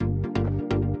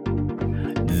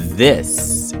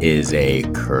This is a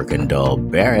Kirkendall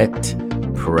Barrett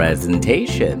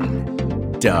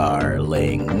presentation,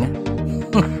 darling.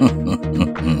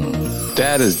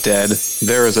 Dad is dead.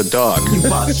 There is a dog. You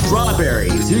bought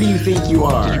strawberries. Who do you think you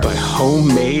are? You buy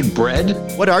homemade bread?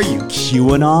 What are you,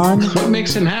 QAnon? What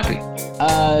makes him happy?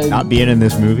 Not being in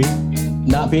this movie?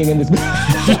 Not being in this movie.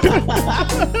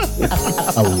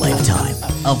 A lifetime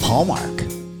of Hallmark.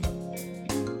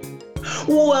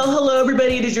 Well, hello,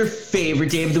 everybody. It is your favorite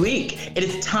day of the week. It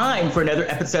is time for another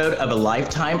episode of A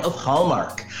Lifetime of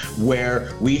Hallmark,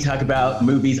 where we talk about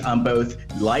movies on both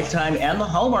Lifetime and the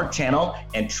Hallmark Channel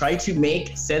and try to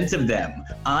make sense of them.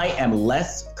 I am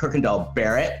Les Kirkendall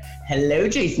Barrett. Hello,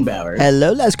 Jason Bowers.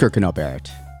 Hello, Les Kirkendall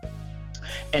Barrett.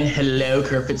 And hello,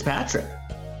 Kurt Fitzpatrick.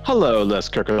 Hello, Les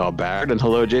Kirkendall Barrett, and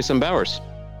hello, Jason Bowers.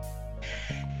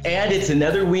 And it's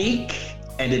another week,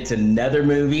 and it's another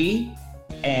movie.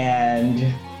 And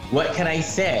what can I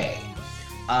say?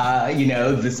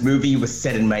 This movie was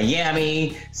set in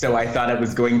Miami, so I thought it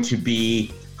was going to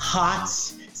be hot,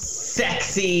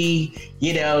 sexy,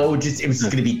 it was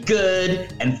going to be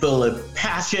good and full of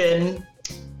passion.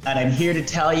 And I'm here to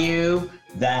tell you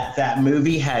that that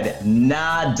movie had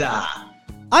nada.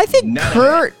 I think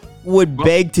Kurt would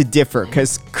beg to differ,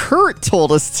 because Kurt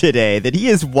told us today that he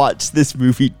has watched this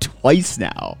movie twice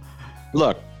now.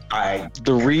 Look.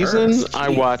 The reason I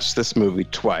watched this movie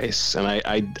twice, and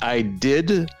I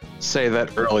did say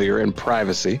that earlier in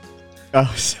privacy.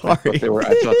 Oh, sorry.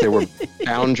 I thought there were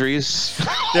boundaries.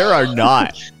 There are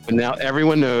not. But now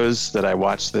everyone knows that I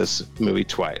watched this movie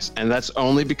twice, and that's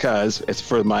only because it's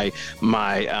for my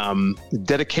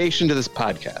dedication to this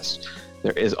podcast.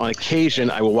 There is, on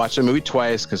occasion, I will watch a movie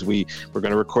twice because we were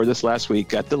going to record this last week,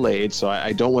 got delayed, so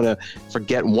I don't want to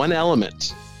forget one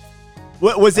element.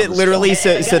 What was it literally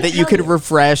so that you could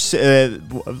refresh,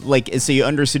 so you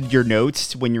understood your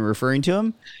notes when you're referring to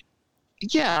them?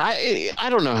 Yeah, I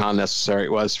don't know how necessary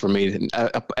it was for me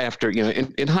after,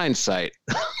 in hindsight.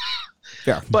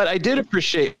 Yeah. But I did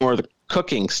appreciate more of the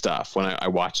cooking stuff when I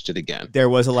watched it again. There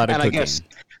was a lot of cooking. I guess,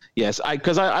 yes,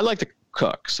 because I like to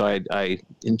cook, so I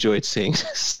enjoyed seeing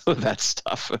some of that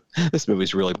stuff. This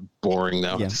movie's really boring,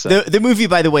 though. Yeah. So. The movie,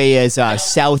 by the way, is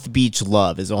South Beach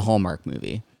Love, is a Hallmark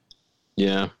movie.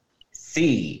 Yeah.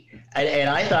 See, and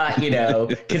I thought,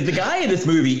 because the guy in this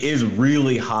movie is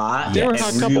really hot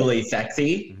and really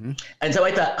sexy. Mm-hmm. And so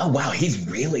I thought, oh, wow, he's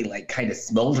really kind of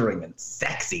smoldering and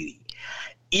sexy.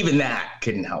 Even that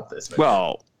couldn't help this movie.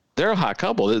 Well, they're a hot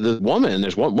couple. The woman,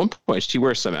 there's one point she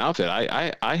wears some outfit.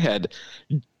 I had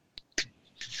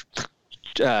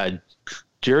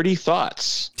dirty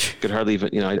thoughts. Could hardly even,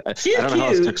 I don't know how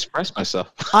else to express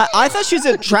myself. I thought she was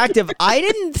attractive. I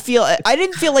didn't feel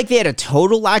like they had a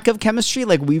total lack of chemistry.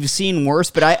 Like, we've seen worse,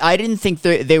 but I didn't think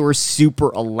they were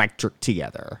super electric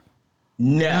together.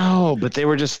 No, but they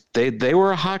were just they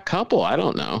were a hot couple. I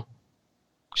don't know.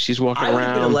 She's walking around.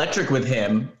 I would be electric with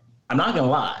him. I'm not gonna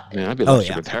lie. Yeah, I'd be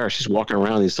electric with her. She's walking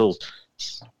around these little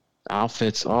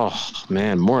outfits. Oh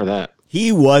man, more of that.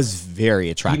 He was very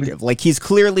attractive. He's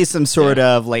clearly some sort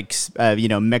of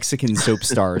Mexican soap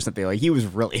star or something. He was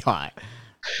really hot.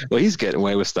 Well, he's getting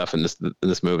away with stuff in this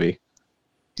movie.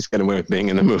 He's getting away with being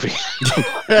in the movie.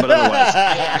 But otherwise,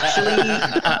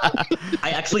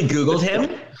 I actually Googled him.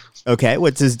 Okay,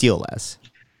 what's his deal, Les?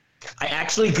 I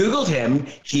actually Googled him.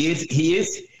 He is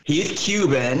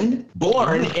Cuban,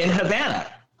 born in Havana.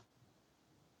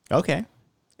 Okay,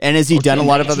 and has he done a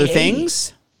lot of other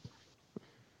things?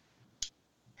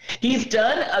 He's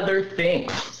done other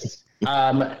things.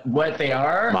 What they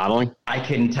are, modeling, I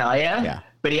can tell you. Yeah.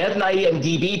 But he has an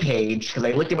IMDb page because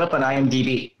I looked him up on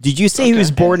IMDb. Did you say he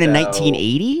was born in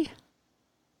 1980?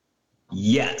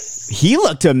 Yes. He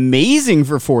looked amazing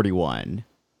for 41.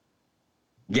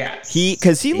 Yes.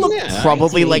 Because he looked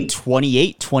probably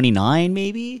 28, 29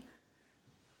 maybe.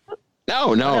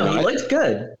 No, he looks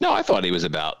good. No, I thought he was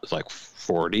about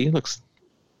 40. Looks.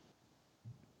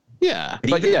 Yeah,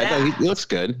 but he looks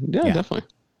good. Yeah. Definitely.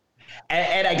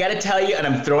 And I got to tell you, and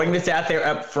I'm throwing this out there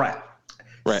up front.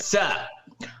 Right. So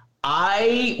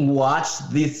I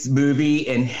watched this movie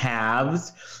in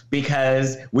halves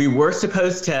because we were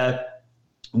supposed to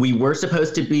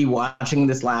be watching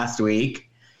this last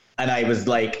week, and I was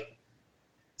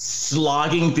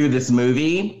slogging through this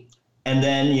movie. And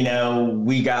then,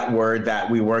 we got word that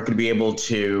we weren't going to be able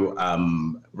to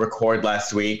record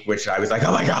last week, which I was like,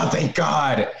 oh my God, thank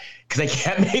God. Because I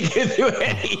can't make it through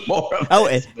any more of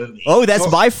this movie. Oh, that's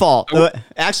my fault.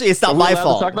 Actually, it's not my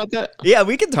fault. Talk about that? Yeah,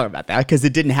 we can talk about that because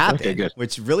it didn't happen, okay, good.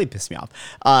 Which really pissed me off.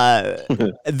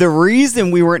 The reason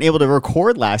we weren't able to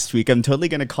record last week, I'm totally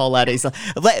going to call out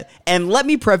let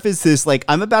me preface this,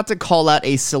 I'm about to call out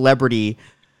a celebrity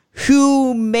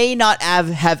who may not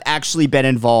have actually been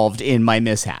involved in my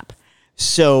mishap.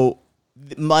 So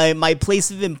my place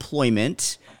of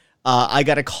employment, I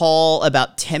got a call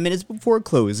about 10 minutes before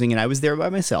closing, and I was there by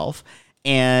myself.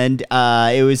 And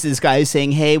it was this guy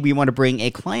saying, hey, we want to bring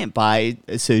a client by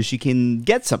so she can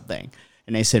get something.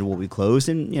 And I said, well, we close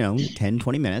in, 10,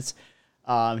 20 minutes.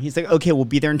 He's like, okay, we'll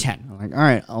be there in 10. I'm like, all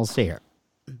right, I'll stay here.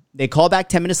 They call back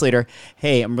 10 minutes later.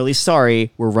 Hey, I'm really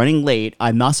sorry. We're running late.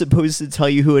 I'm not supposed to tell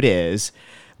you who it is,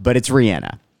 but it's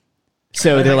Rihanna.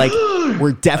 So they're like,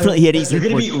 we're definitely hitting. You're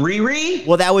going to be Riri?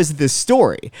 Well, that was the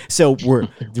story. So we're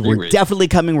definitely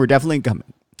coming. We're definitely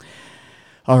coming.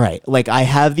 All right. Like, I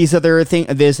have this other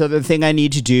thing I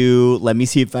need to do. Let me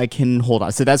see if I can hold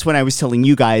on. So that's when I was telling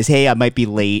you guys, hey, I might be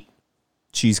late.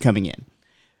 She's coming in.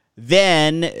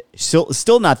 Then,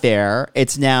 still not there.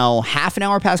 It's now half an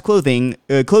hour past closing.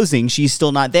 She's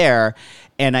still not there.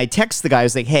 And I text the guy. I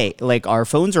was like, hey, like, our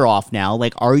phones are off now.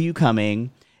 Like, are you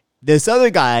coming? This other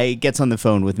guy gets on the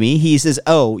phone with me. He says,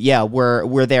 oh, yeah,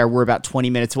 we're there. We're about 20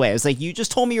 minutes away. I was like, you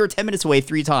just told me you were 10 minutes away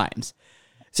 3 times.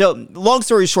 So, long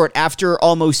story short, after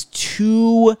almost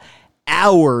 2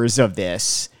 hours of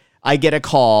this, I get a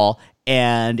call,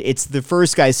 and it's the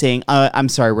first guy saying, I'm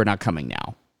sorry, we're not coming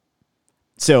now.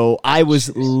 So I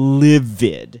was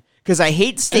livid because I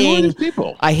hate staying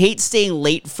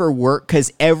late for work,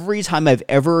 because every time I've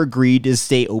ever agreed to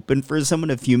stay open for someone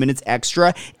a few minutes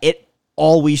extra, it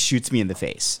always shoots me in the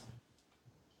face.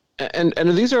 And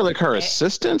these are like her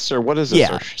assistants, or what is this?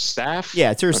 Yeah. Her staff? Yeah,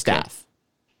 it's her staff.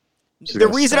 The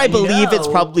reason I believe it's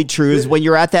probably true is when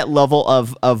you're at that level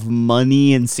of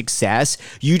money and success,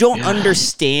 you don't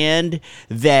understand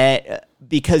that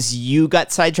because you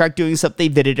got sidetracked doing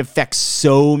something that it affects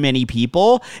so many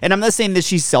people. And I'm not saying that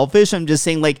she's selfish. I'm just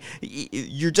saying, like,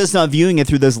 you're just not viewing it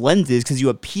through those lenses because you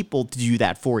have people to do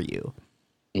that for you.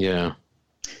 Yeah.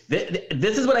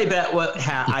 This is what I bet.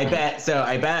 I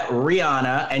bet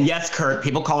Rihanna, and yes, Kurt,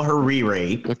 people call her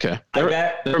Riri. Okay.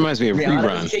 That reminds me of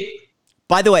Rerun.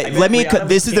 By the way,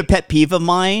 this is a pet peeve of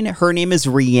mine. Her name is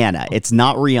Rihanna. It's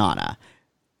not Rihanna.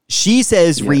 She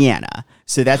says Rihanna,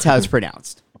 so that's how it's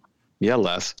pronounced. Yeah,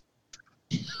 Les.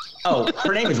 Oh,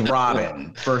 her name is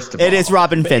Robin, first of all. It is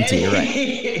Robin Fenty, you're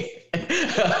right.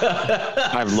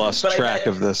 I've lost track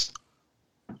of this.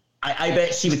 I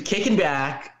bet she was kicking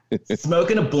back,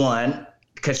 smoking a blunt,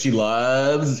 because she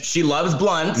loves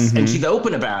blunts, and she's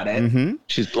open about it. Mm-hmm.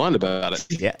 She's blunt about it.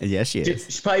 Yeah, she is.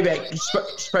 She's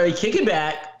probably kicking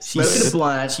back, smoking a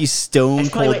blunt. She's stone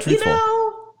cold truthful.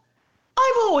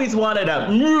 I've always wanted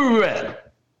a...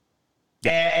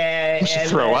 And she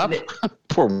throw up?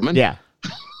 Poor woman. Yeah.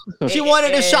 She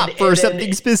wanted to shop for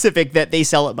something specific that they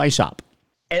sell at my shop.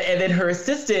 And then her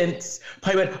assistants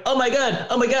probably went, oh my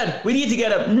God, we need to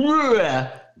get a...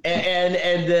 And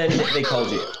then they called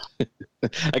you.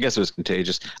 I guess it was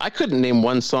contagious. I couldn't name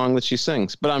one song that she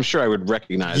sings, but I'm sure I would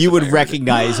recognize it. You would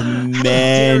recognize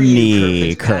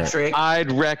many, Kurt.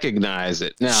 I'd recognize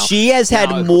it. Now, she has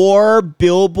had more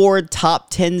Billboard top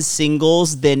 10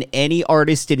 singles than any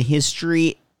artist in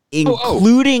history,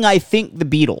 including, I think, the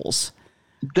Beatles.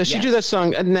 Does she do that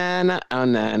song, Nana, oh,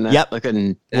 Nana? Yep. Like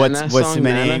a what's song,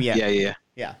 my name? Yeah.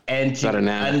 And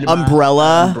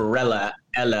Umbrella.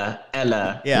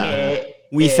 Ella. Yeah.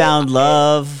 We found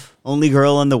love. Only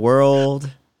girl in the world.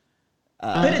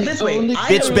 Put it this way,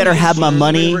 bitch better have my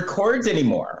money. Records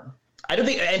anymore. I don't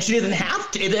think, and she doesn't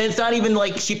have to. It's not even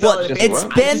like she felt like it's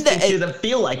been she doesn't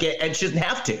feel like it, and she doesn't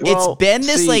have to. It's been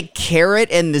this like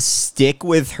carrot and the stick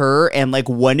with her, and like,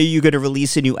 when are you going to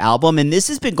release a new album? And this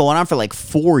has been going on for like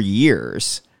 4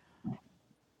 years.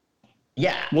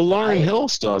 Yeah. Well, Lauryn Hill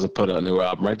still hasn't put out a new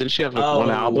album, right? Did she have like one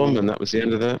album, and that was the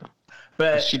end of that?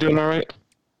 But is she doing all right?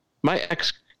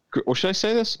 Or should I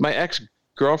say this? My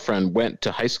ex-girlfriend went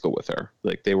to high school with her.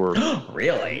 Like, they were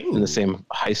really in the same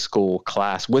high school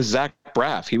class with Zach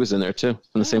Braff. He was in there too,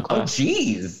 in the same class. Oh,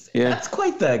 geez. Yeah. That's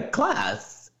quite the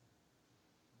class.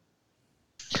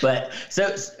 But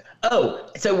so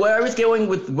where I was going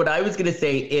with what I was going to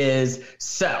say is,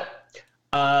 since,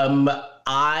 I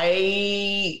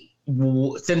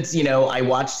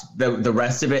watched the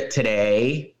rest of it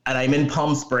today, and I'm in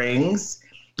Palm Springs,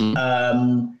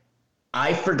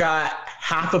 I forgot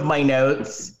half of my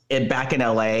notes back in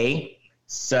LA,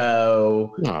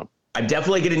 so I'm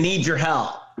definitely going to need your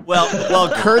help. Well,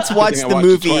 Kurt's watched the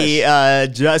movie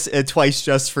twice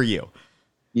just for you.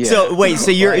 Yeah. So wait,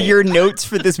 so your notes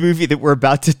for this movie that we're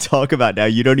about to talk about now,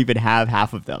 you don't even have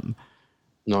half of them.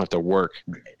 Not to work.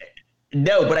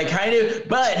 No, but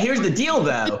but here's the deal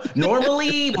though.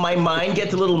 Normally my mind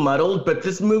gets a little muddled, but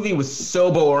this movie was so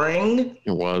boring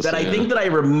I think that I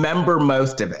remember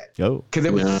most of it. Oh. Because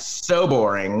it was so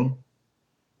boring.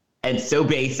 and so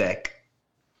basic.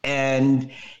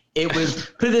 And it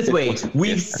was, put it this way,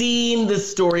 we've seen the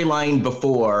storyline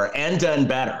before and done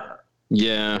better.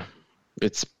 Yeah,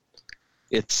 it's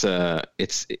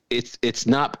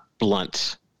not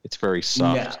blunt. It's very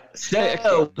soft. No.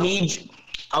 So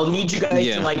I'll need you guys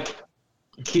to like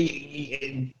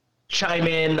chime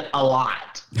in a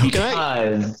lot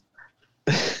because.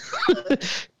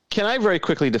 Can I very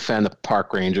quickly defend the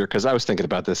park ranger? Because I was thinking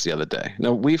about this the other day.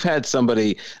 Now, we've had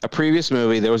a previous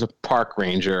movie, there was a park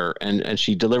ranger, and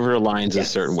she delivered her lines a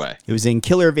certain way. It was in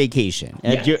Killer Vacation.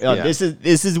 This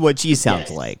is what she sounds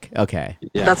like. Okay.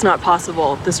 Yeah. That's not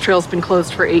possible. This trail's been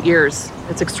closed for 8 years.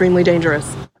 It's extremely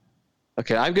dangerous.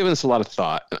 Okay, I've given this a lot of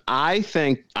thought. I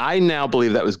now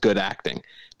believe that was good acting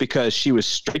because she was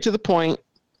straight to the point.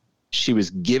 She was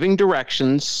giving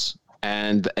directions,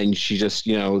 and she just,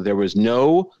 there was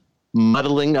no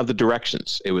muddling of the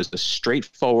directions. It was a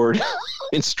straightforward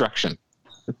instruction.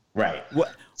 Right.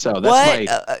 So that's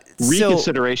my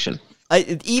reconsideration.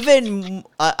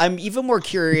 I'm even more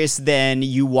curious than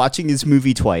you watching this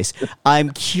movie twice.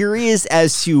 I'm curious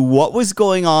as to what was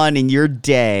going on in your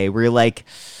day where you're like,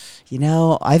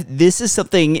 this is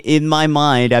something in my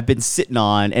mind I've been sitting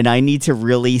on, and I need to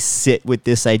really sit with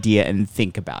this idea and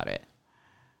think about it.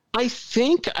 I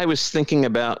think I was thinking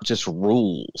about just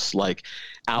rules, like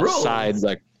outside,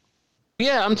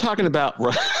 I'm talking about,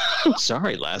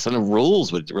 sorry, Les, I know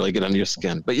rules would really get under your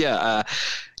skin, but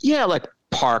like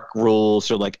park rules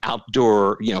or like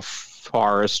outdoor,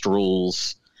 forest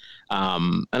rules.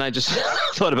 And I just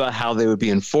thought about how they would be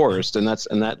enforced. And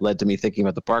that led to me thinking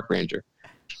about the park ranger.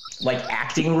 Like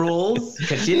acting rules?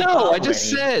 I just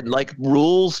said like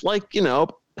rules, like,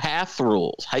 path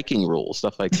rules, hiking rules,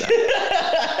 stuff like that.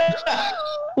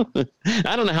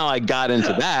 I don't know how I got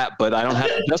into that, but I don't have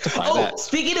to justify that.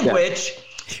 Speaking of which,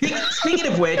 because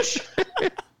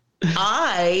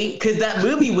that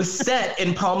movie was set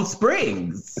in Palm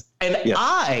Springs, and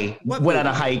I went on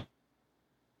a hike.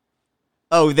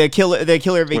 Oh, the Killer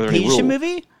Vacation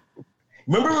movie?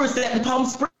 Remember it was set in Palm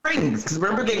Springs, because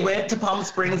remember they went to Palm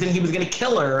Springs and he was going to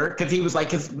kill her because he was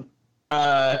like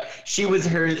she was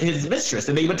his mistress,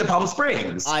 and they went to Palm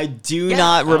Springs. I do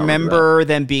not remember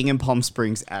them being in Palm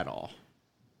Springs at all.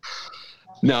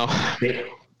 No.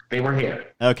 They were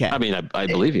here. Okay. I mean, I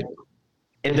believe you.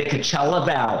 In the Coachella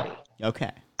Valley.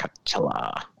 Okay.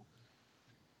 Coachella.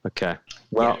 Okay.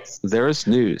 Well, there's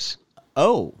news.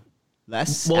 Oh,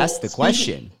 let's ask the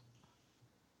question.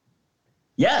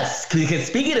 Yes, because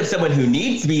speaking of someone who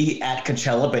needs to be at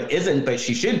Coachella but isn't, but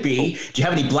she should be, do you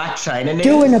have any Black China news?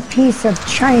 Doing a piece of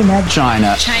China.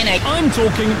 China. I'm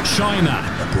talking China.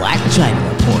 The Black China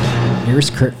Report.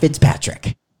 Here's Kurt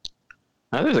Fitzpatrick.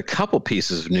 Now, there's a couple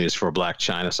pieces of news for Black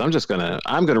China, so I'm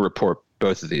gonna report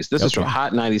both of these. This is from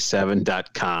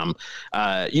hot97.com.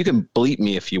 You can bleep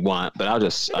me if you want, but I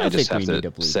just have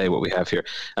to say what we have here.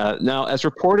 Now, as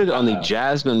reported on the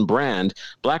Jasmine brand,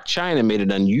 Blac Chyna made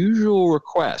an unusual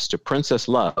request to Princess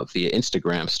Love via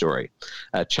Instagram story.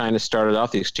 Chyna started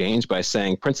off the exchange by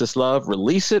saying, "Princess Love,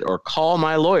 release it or call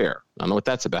my lawyer." I don't know what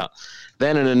that's about.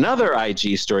 Then in another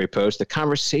IG story post, the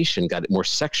conversation got more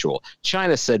sexual.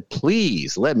 Chyna said,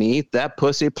 "Please let me eat that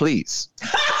pussy, please."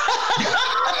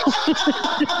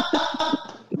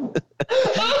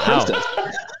 Listen,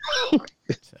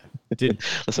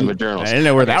 I'm a journalist. I didn't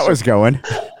know where that was going.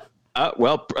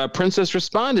 Princess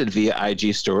responded via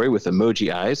IG story with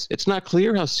emoji eyes. It's not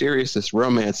clear how serious this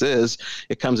romance is.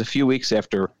 It comes a few weeks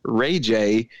after Ray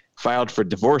J filed for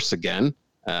divorce again.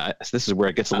 This is where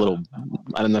it gets a little,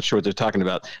 I'm not sure what they're talking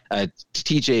about.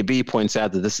 TJB points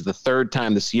out that this is the third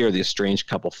time this year the estranged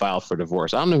couple filed for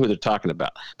divorce. I don't know who they're talking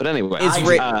about. But anyway.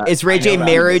 Is Ray J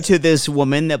married to this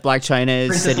woman that Blac Chyna is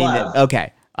Princess sitting Love.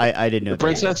 Okay. I didn't know the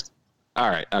princess? All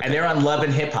right. Okay. And they're on Love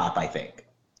and Hip Hop, I think.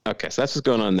 Okay, so that's what's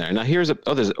going on there. Now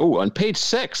on page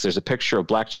 6, there's a picture of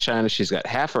Blac Chyna. She's got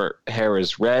half her hair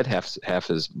is red, half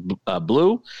is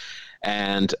blue.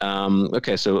 And so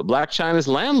Blac Chyna's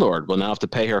landlord will now have to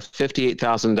pay her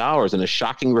 $58,000 in a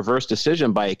shocking reverse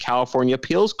decision by a California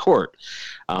appeals court.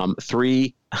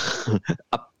 Appellate,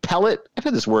 I've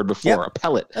had this word before, yep.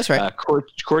 Appellate. That's right.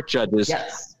 Court judges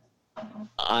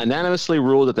unanimously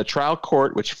ruled that the trial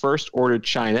court, which first ordered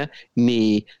Chyna,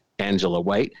 Angela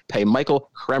White, pay Michael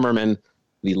Kremerman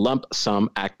the lump sum,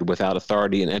 acted without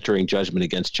authority in entering judgment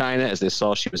against Chyna, as they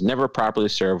saw she was never properly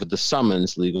served with the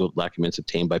summons legal documents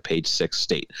obtained by page 6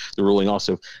 state. The ruling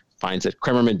also finds that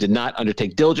Kremerman did not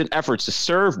undertake diligent efforts to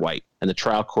serve White, and the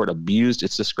trial court abused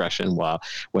its discretion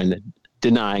when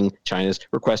denying Chyna's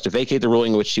request to vacate the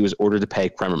ruling in which she was ordered to pay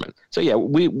Kremerman. So yeah,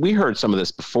 we heard some of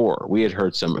this before. We had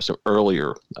heard some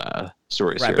earlier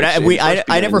stories. Right, here. but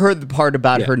I never heard the part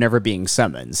about her never being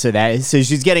summoned. So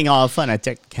she's getting off on a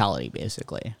technicality,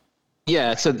 basically.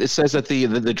 Yeah, so it says that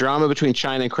the drama between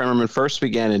China and Kremerman first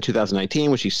began in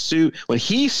 2019 when he sued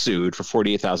for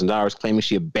 $48,000, claiming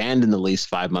she abandoned the lease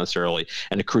 5 months early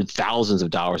and accrued thousands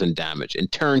of dollars in damage. In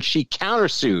turn, she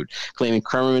countersued, claiming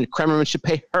Kremerman should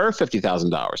pay her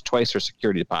 $50,000, twice her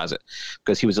security deposit,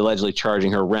 because he was allegedly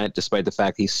charging her rent despite the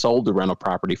fact he sold the rental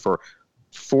property for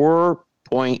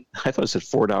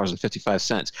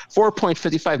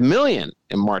 $4.55 million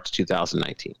in March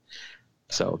 2019.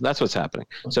 So that's what's happening.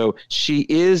 So she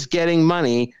is getting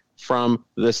money from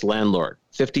this landlord,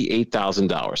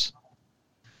 $58,000.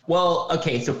 Well,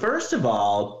 okay. So first of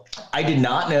all, I did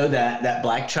not know that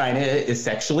Blac Chyna is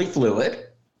sexually fluid.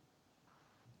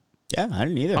 Yeah, I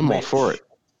didn't either. I'm all for it.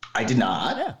 I did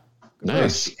not. Yeah.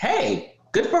 Nice. Hey,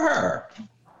 good for her.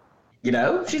 You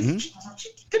know, she's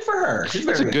good for her.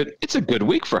 It's a good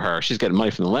week for her. She's getting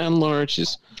money from the landlord.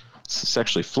 She's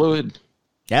sexually fluid.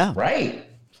 Yeah. Right.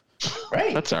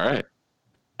 That's all right.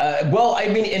 Well, I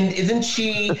mean, and isn't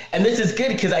she, and this is good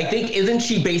because I think, isn't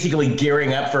she basically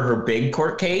gearing up for her big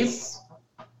court case?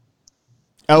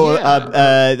 Oh,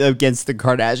 against the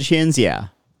Kardashians? Yeah.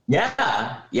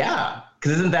 Yeah.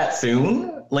 Because isn't that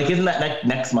soon? Like, isn't that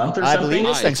next month or something? I believe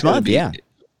it's next month, yeah.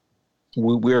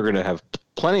 We're going to have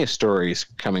plenty of stories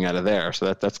coming out of there,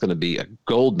 so that's going to be a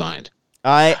gold mine.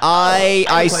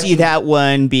 I see that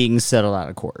one being settled out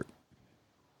of court.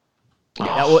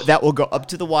 That will go up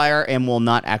to the wire and will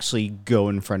not actually go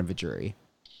in front of a jury.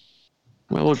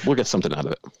 Well, we'll get something out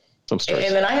of it. Some stories.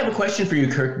 And then I have a question for you,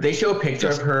 Kirk. They show a picture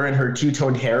of her and her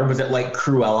two-toned hair. Was it like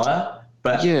Cruella,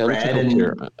 but red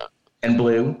and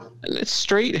blue? And it's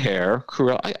straight hair.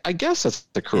 Cruella. I guess that's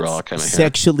the Cruella kind of hair.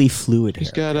 Sexually fluid hair.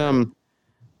 She's got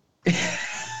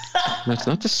That's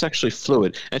not the sexually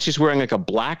fluid, and she's wearing like a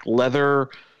black leather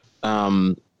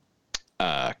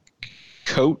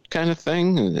coat kind of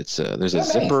thing, and it's there's a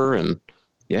zipper, and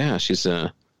she's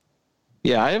I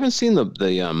haven't seen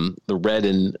the red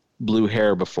and blue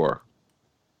hair before.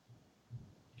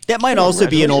 That might also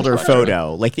be an older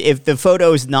photo. Like if the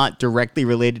photo is not directly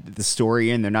related to the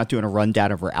story and they're not doing a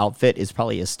rundown of her outfit, it's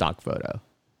probably a stock photo.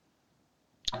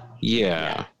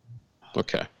 Yeah.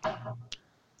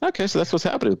 Okay, so that's what's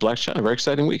happening with Blac Chyna. Very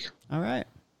exciting week. All right.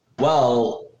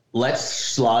 Well, let's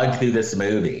slog through this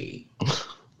movie.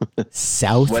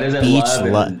 South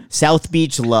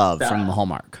Beach Love from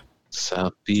Hallmark.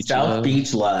 South Beach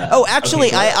Love. Oh, actually,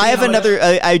 okay, I have another.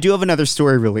 I do have another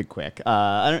story, really quick.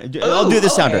 I'll do the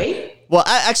sounder. Well,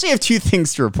 I actually have two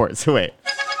things to report. So wait.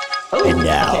 And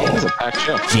now,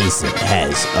 Jason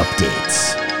has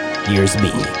updates. Here's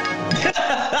me.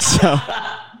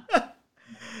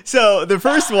 So the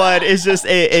first one is just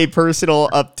a personal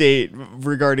update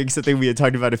regarding something we had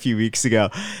talked about a few weeks ago.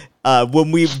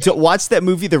 When we watched that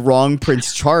movie, The Wrong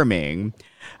Prince Charming,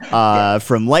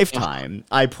 from Lifetime,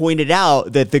 I pointed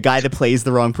out that the guy that plays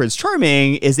the wrong Prince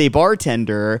Charming is a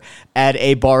bartender at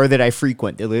a bar that I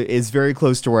frequent. It is very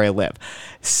close to where I live.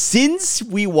 Since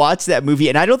we watched that movie,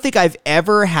 and I don't think I've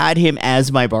ever had him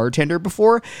as my bartender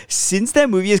before, since that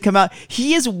movie has come out,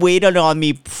 he has waited on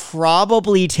me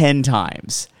probably 10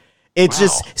 times. It's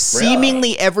just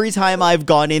seemingly every time I've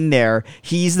gone in there,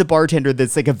 he's the bartender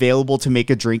that's like available to make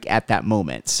a drink at that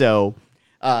moment. So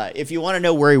if you want to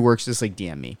know where he works, just like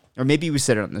DM me. Or maybe we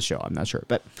said it on the show. I'm not sure.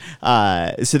 But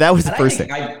so that was the first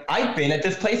thing. I've been at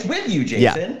this place with you,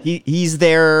 Jason. Yeah, he's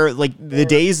there. Like the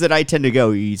days that I tend to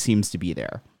go, he seems to be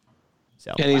there.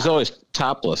 So and he's always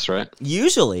topless, right?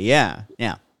 Usually, yeah.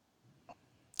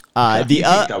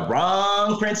 The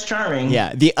wrong Prince Charming.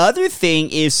 Yeah. The other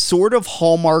thing is sort of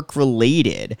Hallmark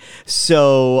related.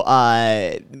 So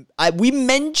we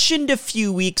mentioned a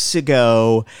few weeks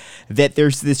ago that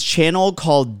there's this channel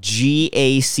called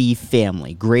GAC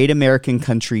Family, Great American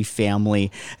Country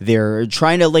Family. They're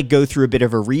trying to like go through a bit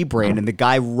of a rebrand, and the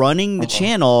guy running the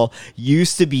channel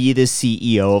used to be the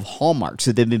CEO of Hallmark.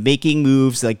 So they've been making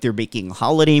moves, like they're making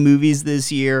holiday movies this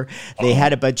year. They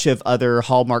had a bunch of other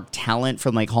Hallmark talent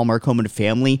from like Hallmark Home and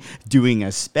Family doing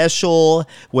a special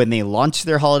when they launched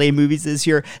their holiday movies this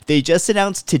year. They just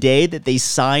announced today that they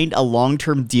signed a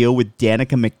long-term deal with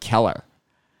Danica McKellar.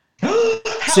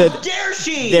 How dare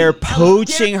she? They're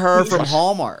poaching her from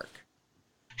Hallmark.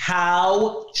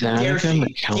 How dare she?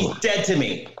 She's dead to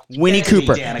me. Winnie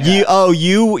Cooper. You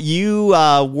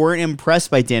weren't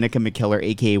impressed by Danica McKellar,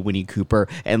 aka Winnie Cooper,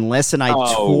 unless I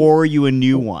tore you a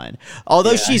new one.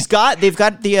 Although they've got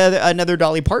the another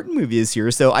Dolly Parton movie this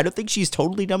year, so I don't think she's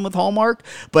totally done with Hallmark.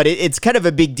 But it's kind of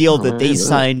a big deal that they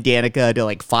signed Danica to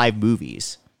like 5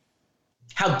 movies.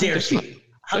 How dare she?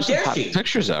 How dare she?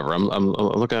 Pictures of her. I'm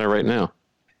looking at it right now.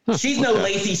 She's no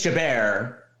Lacey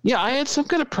Chabert. Yeah, I had some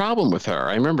kind of problem with her.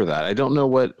 I remember that. I don't know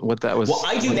what that was. Well,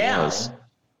 I do now.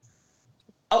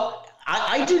 Oh,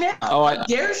 I do now. How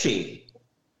dare she?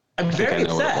 I'm very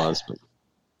upset. What it was, but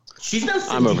she's no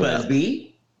Cindy Busby.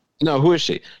 No, who is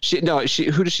she?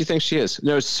 Who does she think she is?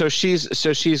 No, so she's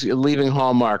leaving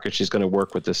Hallmark and she's going to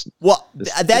work with this. Well,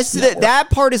 that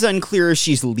part is unclear if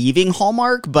she's leaving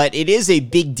Hallmark, but it is a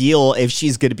big deal if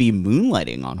she's going to be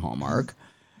moonlighting on Hallmark.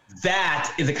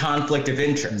 That is a conflict of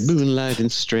interest. Moonlighting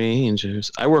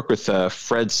strangers. I work with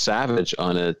Fred Savage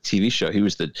on a TV show. He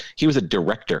was the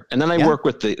director, and then I work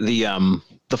with the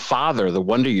father, the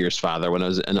Wonder Years father, when I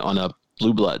was on a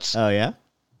Blue Bloods. Oh yeah.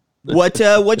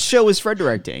 What show was Fred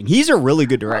directing? He's a really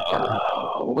good director.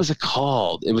 What was it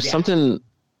called? It was something.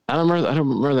 I don't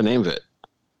remember the name of it.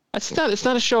 It's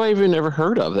not a show I even ever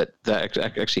heard of that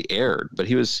actually aired. But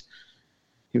he was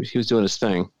doing his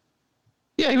thing.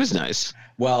 Yeah, he was nice.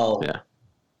 Well,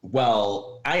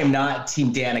 I am not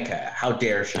Team Danica. How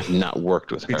dare she? I've not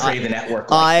worked with her. Betray the network.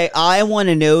 I want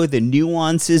to know the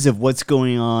nuances of what's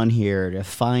going on here to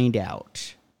find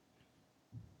out.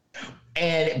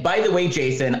 And by the way,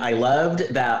 Jason, I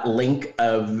loved that link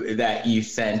that you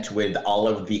sent with all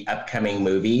of the upcoming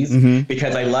movies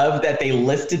because I love that they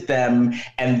listed them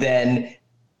and then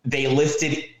they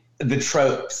listed the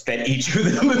tropes that each of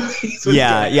the movies was doing.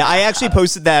 I actually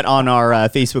posted that on our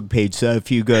Facebook page. So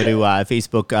if you go to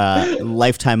Facebook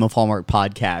Lifetime of Hallmark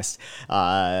Podcast,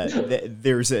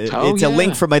 there's a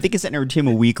link from, I think it's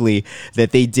Entertainment Weekly,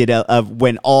 that they did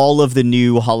when all of the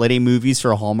new holiday movies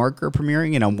for Hallmark are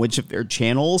premiering and on which of their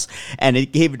channels, and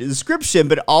it gave a description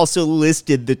but also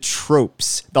listed the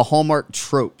tropes, the Hallmark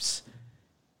tropes.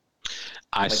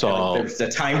 I saw there's a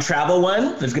time travel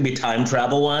one. There's gonna be a time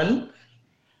travel one.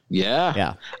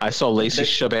 Yeah. I saw Lacey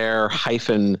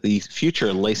Chabert the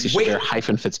future Lacey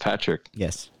Chabert Fitzpatrick.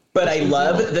 Yes. But I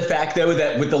love the fact, though,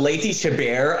 that with the Lacey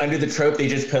Chabert under the trope, they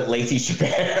just put Lacey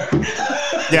Chabert.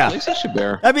 Yeah. Lacey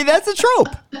Chabert. I mean, that's a trope.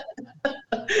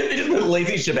 They just put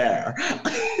Lacey Chabert.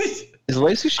 Is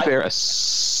Lacey Chabert a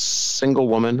single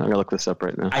woman? I'm going to look this up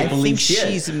right now. I believe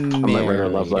she's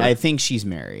married. I think she's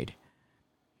married.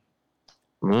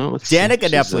 Well, Danica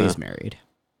definitely is married.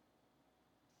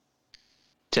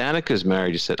 Danica's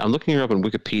married, you said. I'm looking her up on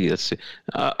Wikipedia. Let's see.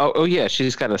 Yeah,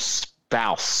 she's got a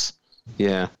spouse.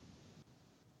 Yeah.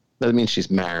 That means she's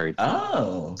married.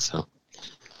 Oh. So,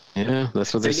 yeah,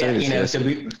 that's what they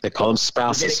say. They call them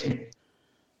spouses.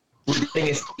 We're getting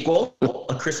a sequel,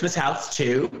 A Christmas House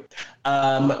 2.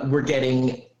 We're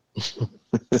getting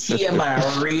Tia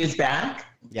Mowry is back.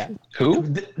 Yeah. Who?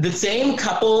 The same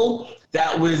couple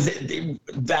that was in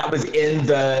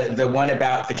the one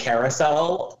about the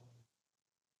carousel.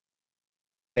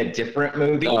 A different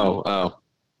movie. Oh,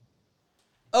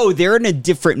 they're in a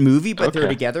different movie, but they're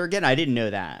together again? I didn't know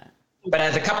that. But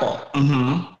as a couple.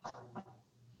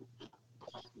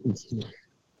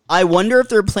 I wonder if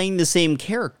they're playing the same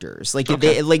characters. Like,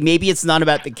 maybe it's not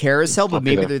about the carousel, but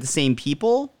maybe they're the same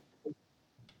people?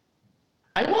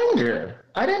 I wonder.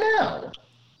 I don't know.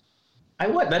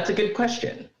 That's a good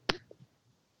question.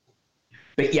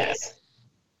 But yes.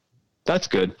 That's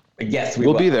good. Yes,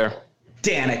 we'll be there.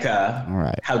 Danica. All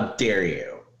right. How dare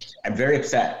you? I'm very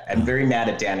upset. I'm very mad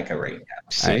at Danica right now.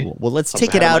 See? Right, well, let's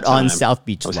take it out on South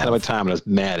Beach Love. I was ahead of my time and I was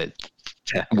mad at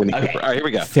All right, here we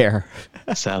go. Fair.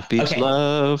 South Beach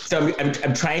Love. So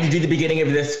I'm trying to do the beginning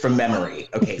of this from memory.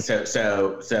 Okay, so it's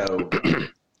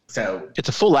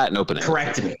a full Latin opening.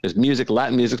 Correct me. There's music,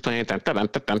 Latin music playing,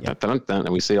 and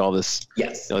we see all this.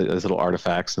 Yes. Those little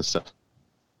artifacts and stuff.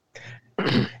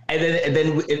 And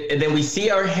then we see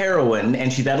our heroine,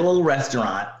 and she's at a little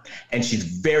restaurant, and she's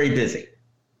very busy.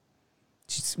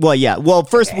 Well,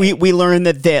 first we learn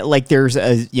that there's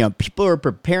people are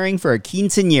preparing for a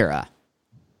quinceañera.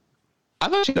 I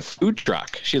thought she had a food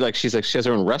truck. She has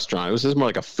her own restaurant. This is more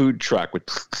like a food truck with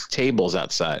tables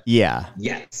outside. Yeah.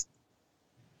 Yes.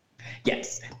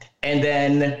 And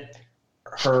then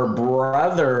her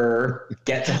brother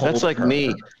gets a hold of her. That's like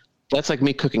me. That's like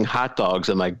me cooking hot dogs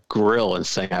on my grill and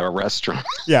saying I have a restaurant.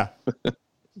 Yeah.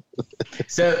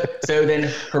 So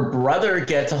then her brother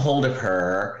gets a hold of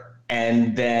her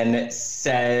and then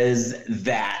says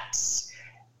that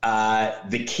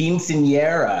the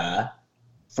quinceañera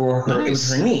for her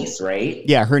is her niece, right?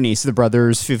 Yeah, her niece, the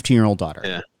brother's 15-year-old daughter.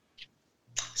 Yeah.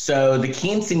 So the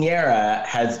quinceañera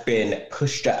has been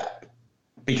pushed up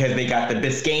because they got the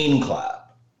Biscayne Club.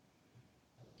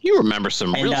 You remember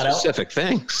some real specific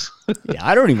things. Yeah,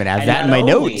 I don't even have that in my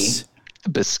notes.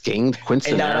 Biscayne,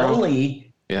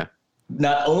 Quinceañera.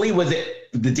 Not only was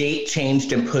it the date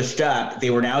changed and pushed up, they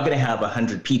were now going to have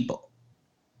 100 people.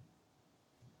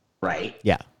 Right?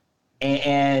 Yeah.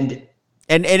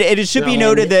 And it should be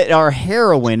noted that our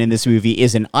heroine in this movie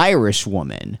is an Irish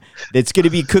woman that's going to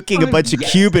be cooking a bunch of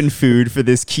Cuban food for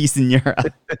this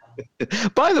quinceañera.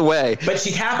 By the way, but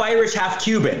she's half Irish, half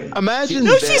Cuban. Imagine.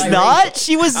 No, she's not.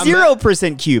 She was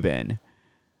 0% Cuban.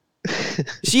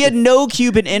 She had no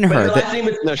Cuban in her.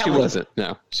 No, she wasn't.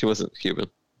 No, she wasn't Cuban.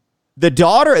 The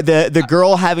daughter, the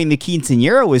girl having the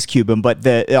quinceañera was Cuban, but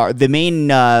the main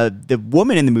the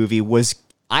woman in the movie was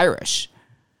Irish.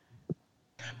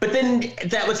 But then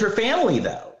that was her family,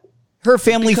 though. Her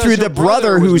family through the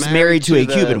brother who's married to a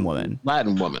Cuban woman.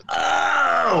 Latin woman.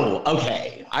 Oh,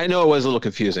 okay. I know it was a little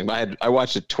confusing, but I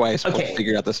watched it twice before I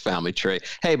figured out this family tree.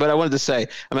 Hey, but I wanted to say,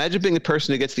 imagine being the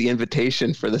person who gets the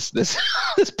invitation for this this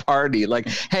party. Like,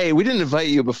 hey, we didn't invite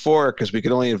you before because we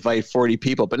could only invite 40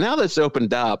 people, but now that's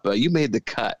opened up, you made the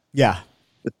cut. Yeah.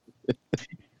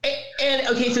 And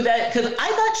okay, so that, because I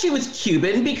thought she was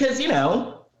Cuban because,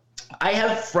 I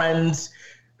have friends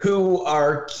who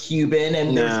are Cuban,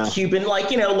 and there's Cuban, like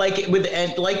here in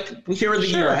the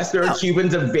U.S., there are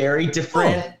Cubans of very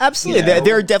different. Oh, absolutely,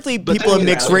 there are definitely people of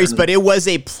mixed race, but it was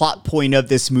a plot point of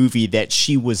this movie that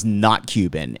she was not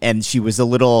Cuban, and she was a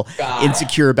little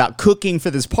insecure about cooking for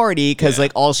this party because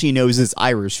all she knows is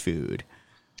Irish food.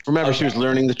 Remember, she was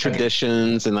learning the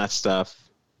traditions and that stuff.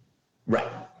 Right.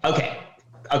 Okay.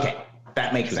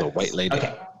 That makes sense. She's a white lady.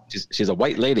 Okay. She's a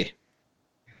white lady.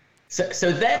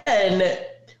 So then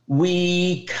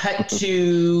we cut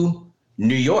to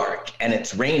New York, and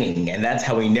it's raining, and that's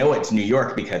how we know it's New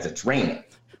York, because it's raining.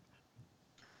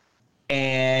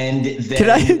 And then can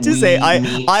I just say,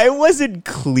 I wasn't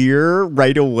clear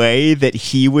right away that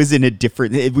he was in a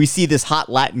different. We see this hot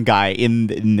Latin guy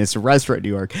in this restaurant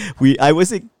in New York. I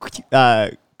wasn't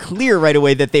clear right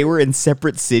away that they were in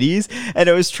separate cities, and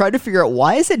I was trying to figure out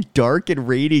why is it dark and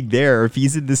raining there if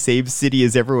he's in the same city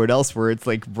as everyone else where it's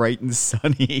like bright and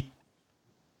sunny.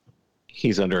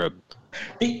 He's under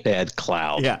a bad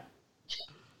cloud. Yeah.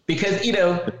 Because,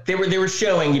 they were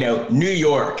showing, New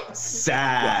York,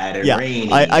 sad and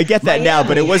rainy. I get that Miami, now,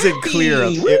 but it wasn't clear.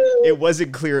 happy, It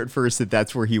wasn't clear at first that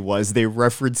that's where he was. They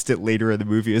referenced it later in the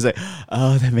movie. It was like,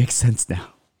 oh, that makes sense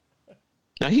now.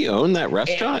 Now, he owned that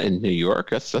restaurant in New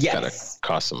York. That's gotta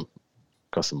cost some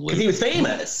loot. He was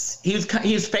famous. He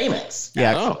was famous.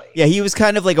 Yeah. Actually. Yeah, he was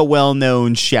kind of like a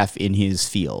well-known chef in his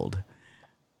field.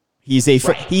 He's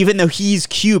even though he's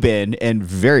Cuban and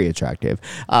very attractive,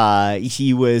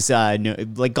 he was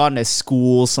gone to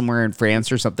school somewhere in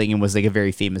France or something and was like a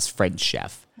very famous French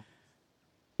chef.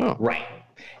 Oh, right.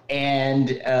 And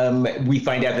we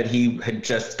find out that he had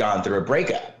just gone through a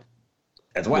breakup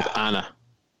as well. With Anna.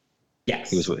 Yes.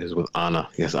 He was with Anna.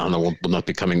 Yes, Anna will not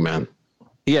be coming man.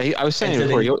 Yeah, I was saying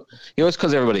before, he always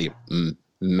calls everybody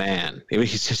man.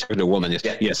 He's just a woman.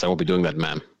 Yes, I won't be doing that,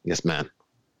 ma'am. Yes, man.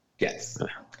 Yes.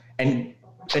 And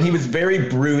he was very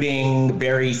brooding,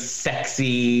 very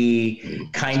sexy,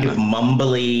 kind of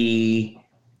mumbly,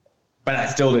 but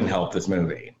that still didn't help this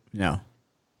movie. No.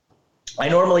 I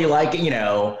normally like,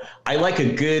 I like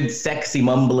a good, sexy,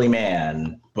 mumbly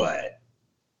man, but,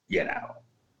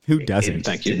 who doesn't?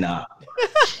 Thank you. Did not.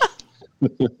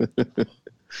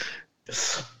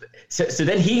 So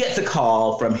then he gets a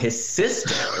call from his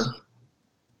sister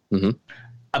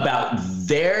about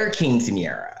their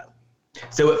quinceañera.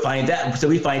 So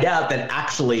we find out that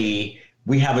actually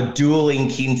we have a dueling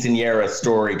quinceañera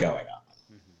story going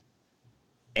on.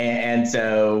 And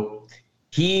so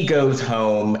he goes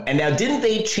home, and now didn't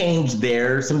they change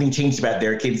something changed about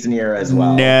their quinceañera as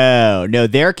well? No,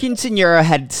 their quinceañera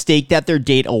had staked out their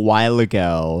date a while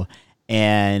ago,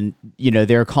 and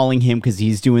they're calling him because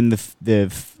he's doing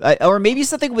the or maybe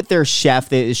something with their chef.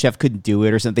 The chef couldn't do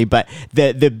it or something, but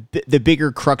the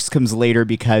bigger crux comes later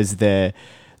because the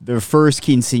first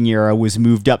quinceañera was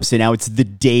moved up, so now it's the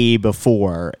day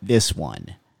before this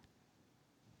one.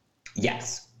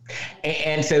 Yes.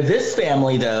 And so this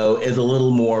family, though, is a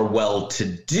little more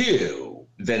well-to-do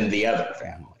than the other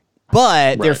family.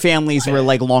 But their families were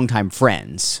like longtime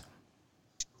friends.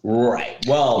 Right.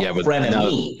 Well,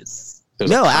 frenemies.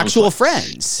 No, actual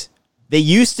friends. They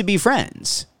used to be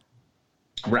friends.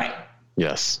 Right.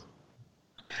 Yes.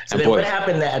 So then what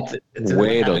happened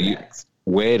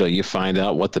Wait till you find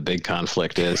out what the big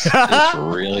conflict is. It's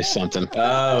really something.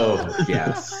 Oh,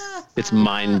 yes. It's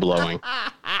mind-blowing.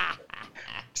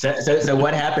 So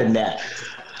what happened next?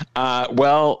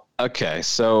 Well, okay,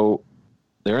 so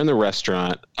they're in the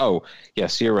restaurant. Oh,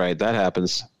 yes, you're right. That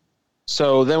happens.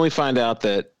 So then we find out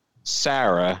that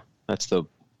Sarah, that's the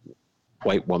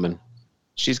white woman,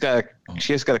 she has got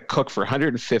to cook for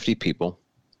 150 people.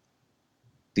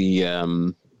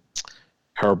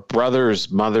 her brother's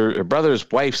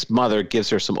wife's mother gives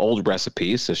her some old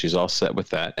recipes, so she's all set with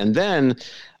that. And then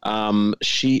I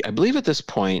believe at this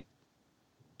point,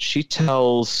 she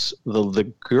tells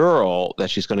the girl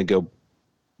that she's going to go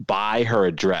buy her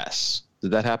a dress. Did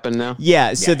that happen now?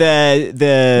 Yeah. So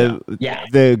the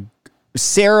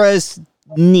Sarah's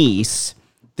niece,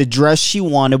 the dress she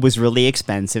wanted was really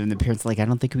expensive, and the parents were like, I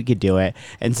don't think we could do it.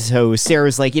 And so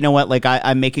Sarah's like, you know what? Like,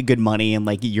 I'm making good money, and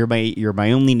like, you're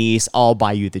my only niece. I'll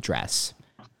buy you the dress.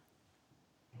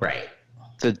 Right.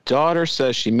 The daughter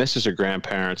says she misses her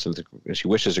grandparents and she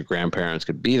wishes her grandparents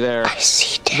could be there. I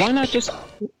see dead Why not just?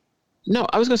 No,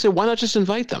 I was going to say, why not just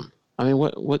invite them? I mean,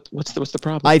 what's the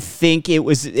problem? I think it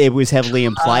was heavily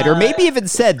implied, or maybe even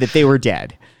said that they were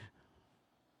dead.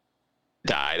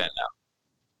 Died. I know.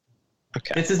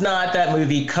 Okay. This is not that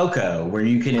movie Coco where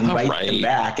you can invite them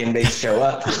back and they show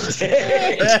up.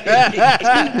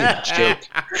 Joke.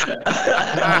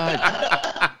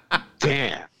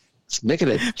 Damn. It's making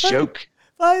a joke.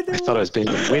 I thought I was being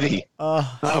witty.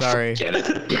 Sorry. Forget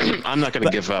it. I'm not going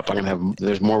to give up.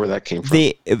 There's more where that came from.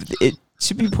 It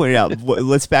should be pointed out.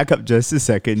 Let's back up just a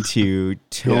second to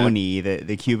Tony,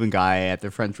 the Cuban guy at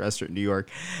the French restaurant in New York.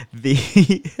 They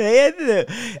had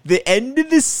the end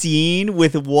of the scene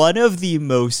with one of the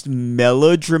most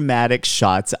melodramatic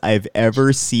shots I've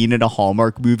ever seen in a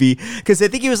Hallmark movie. Because I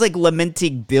think he was like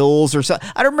lamenting bills or something.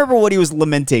 I don't remember what he was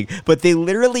lamenting, but they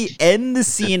literally end the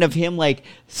scene of him like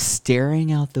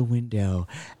staring out the window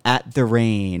at the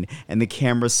rain and the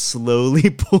camera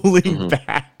slowly pulling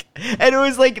back. And it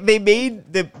was like they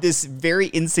made this very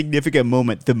insignificant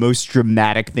moment the most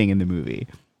dramatic thing in the movie.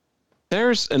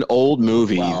 There's an old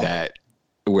movie that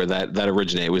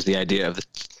originated. It was the idea of the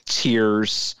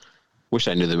tears. Wish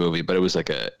I knew the movie, but it was like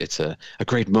it's a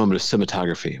great moment of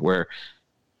cinematography where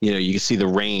you can see the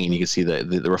rain, you can see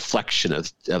the reflection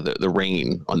of the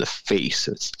rain on the face.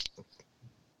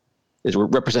 It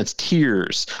represents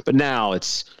tears, but now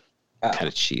it's kind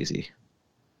of cheesy.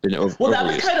 That was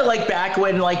kind of like back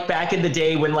in the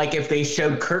day when like if they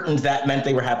showed curtains, that meant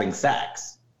they were having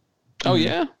sex. Oh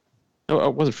yeah, I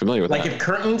wasn't familiar with that. Like if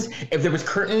there was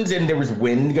curtains and there was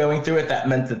wind going through it, that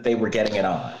meant that they were getting it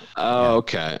on. Oh,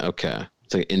 okay.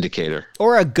 It's like an indicator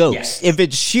or a ghost. Yes. If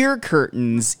it's sheer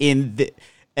curtains and the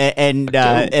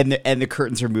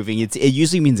curtains are moving, it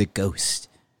usually means a ghost.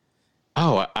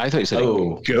 Oh, I thought you said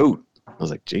a goat. I was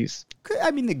like, geez.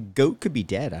 I mean, the goat could be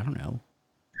dead. I don't know.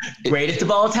 Greatest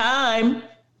of all time.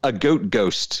 A goat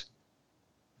ghost.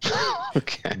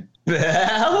 Okay. This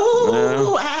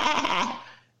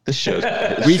show's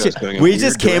we just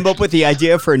came up with the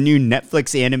idea for a new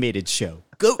Netflix animated show.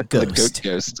 Goat Ghost. The goat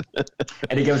ghost.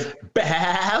 And he goes,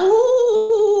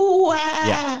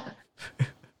 yeah.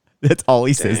 That's all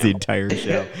he says the entire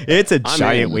show. It's a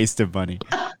giant waste of money.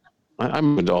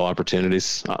 I'm into all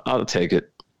opportunities. I'll take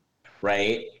it.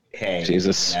 Right? Hey,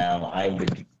 Jesus.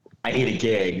 I need a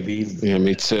gig. Yeah,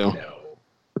 me too.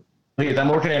 Please, I'm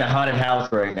working in a haunted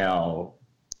house right now.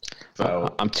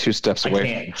 So I'm 2 steps away. I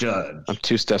can't judge. I'm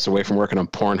 2 steps away from working on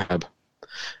Pornhub.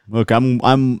 Look, I'm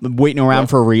waiting around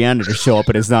for Rihanna to show up,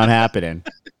 but it's not happening.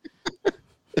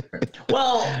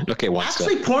 Well,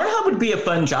 actually, Pornhub would be a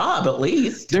fun job, at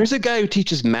least. There's a guy who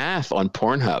teaches math on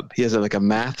Pornhub. He has a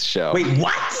math show. Wait,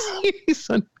 what? He's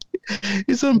on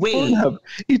Pornhub.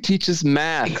 He teaches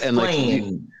math. Explain.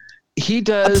 And he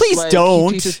does. Please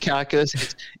don't. He teaches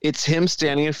calculus. It's him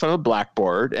standing in front of a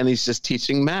blackboard, and he's just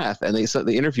teaching math. And they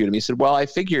interviewed him. He said, "Well, I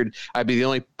figured I'd be the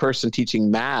only person teaching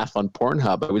math on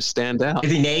Pornhub. I would stand out."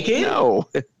 Is he naked? No.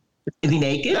 Is he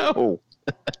naked? No.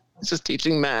 He's just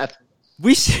teaching math.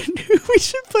 We should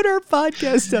put our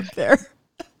podcast up there.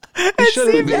 We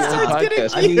should be on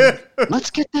podcast.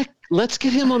 Let's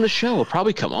get him on the show. He'll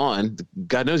probably come on.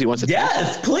 God knows he wants to.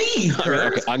 Yes, please.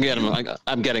 Okay, I'm getting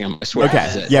him. I swear.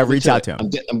 Okay. Yeah, reach out to him.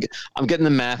 I'm getting the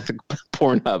math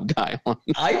Pornhub guy on.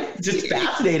 I'm just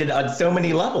fascinated on so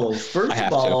many levels. First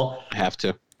of all, I have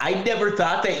to. I never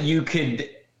thought that you could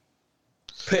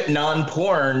put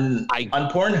non-porn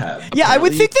on Pornhub. Yeah, I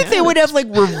would think that they would have like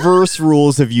reverse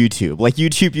rules of YouTube. Like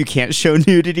YouTube, you can't show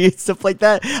nudity and stuff like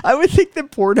that. I would think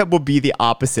that Pornhub would be the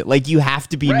opposite. Like you have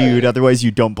to be nude, otherwise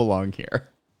you don't belong here.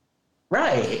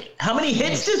 Right. How many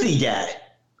hits does he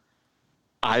get?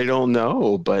 I don't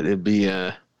know, but it'd be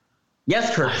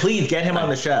Yes, Kurt, please get him on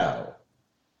the show.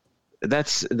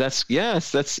 That's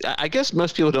I guess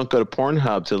most people don't go to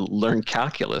Pornhub to learn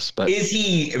calculus, but is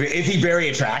he very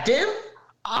attractive?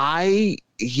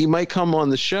 He might come on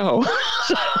the show.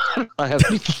 I have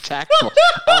to be tactful.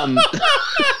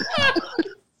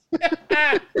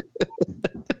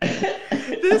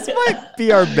 This might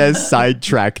be our best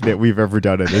sidetrack that we've ever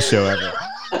done on the show ever.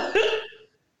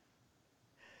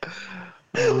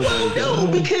 No,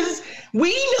 because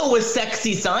we know a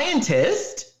sexy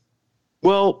scientist.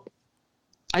 Well,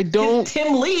 I don't.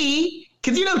 Tim Lee,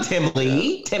 because you know Tim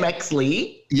Lee, Tim X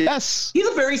Lee. Yes. He's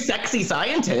a very sexy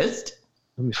scientist.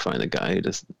 Let me find a guy who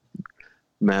does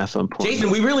math on porn. Jason,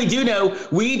 we really do know.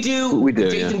 We do.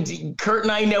 Jason, yeah. Kurt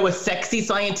and I know a sexy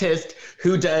scientist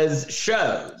who does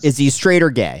shows. Is he straight or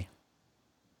gay?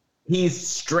 He's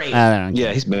straight.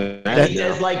 Yeah, he's married. And he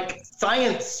does like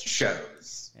science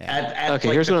shows at okay,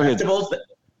 like, here's the what festivals.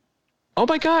 Oh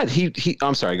my God, he.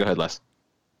 I'm sorry. Go ahead, Les.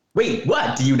 Wait,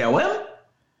 what? Do you know him?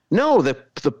 No,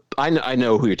 I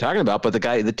know who you're talking about, but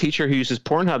the teacher who uses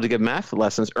Pornhub to give math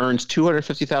lessons earns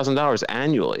 $250,000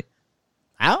 annually.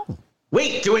 Ow.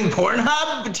 Wait, doing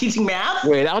Pornhub, teaching math?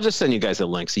 Wait, I'll just send you guys a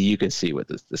link so you can see what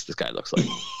this guy looks like.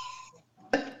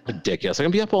 Ridiculous. I'm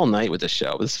gonna be up all night with this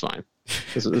show. This is fine.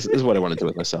 This is what I want to do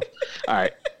with myself. All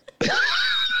right.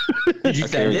 Did you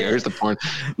send it? Here's the porn.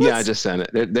 Yeah, I just sent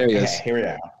it. There he is. Here we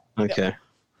are. Okay.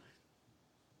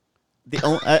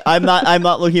 I'm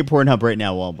not looking at Pornhub right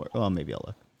now. Well, maybe I'll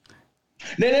look.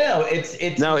 No.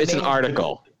 It's an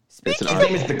article. His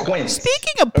name is the Quince.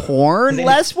 Speaking of porn,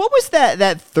 Les, what was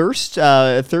that thirst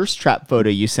trap photo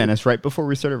you sent us right before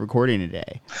we started recording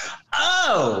today?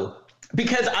 Oh,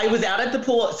 because I was out at the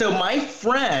pool. So my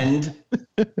friend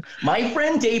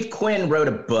Dave Quinn wrote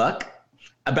a book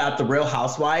about the Real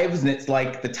Housewives, and it's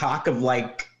like the talk of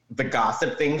like the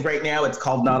gossip things right now. It's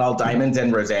called Not All Diamonds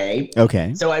and Rosé.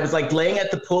 Okay. So I was like laying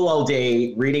at the pool all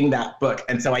day reading that book,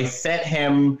 and so I sent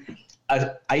him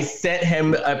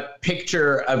a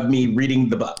picture of me reading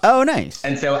the book. Oh, nice.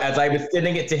 And so as I was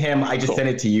sending it to him, I just sent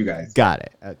it to you guys. Got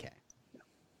it. Okay.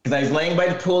 Because I was laying by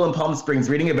the pool in Palm Springs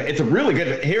reading it, but it's a really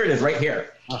good. Here it is, right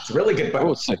here. It's a really good book.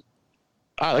 Oh, it's like,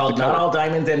 I like called Not All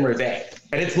Diamonds and Rosé,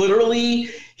 and it's literally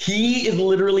he is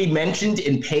literally mentioned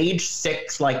in page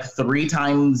 6 like 3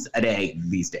 times a day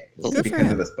these days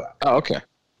because of this book. Oh, okay.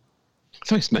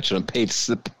 So he's mentioned on page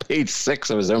 6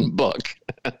 of his own book.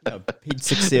 Page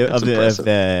 6 of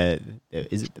the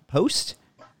is it the Post?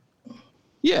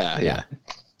 Yeah.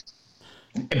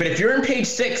 But if you're in page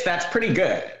 6, that's pretty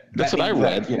good. That's what I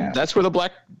read. That's where the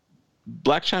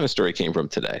Black China story came from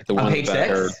today. The on one page about 6?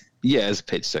 her. Yeah, it's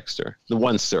page 6 story. The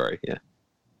one story. Yeah.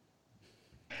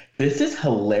 This is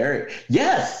hilarious.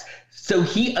 Yes. So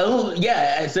he owns.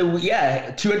 Yeah. So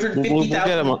yeah,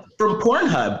 $250,000 from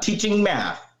Pornhub teaching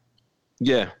math.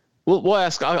 Yeah. We'll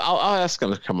ask. I'll ask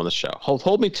him to come on the show.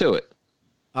 Hold me to it.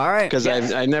 All right. Because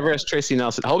I never asked Tracy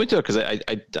Nelson. Hold me to it because I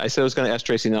said I was going to ask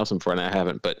Tracy Nelson before and I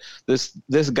haven't. But this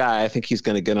guy, I think he's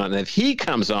going to get on. And if he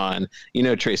comes on,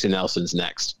 Tracy Nelson's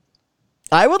next.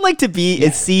 I would like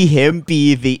to see him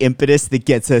be the impetus that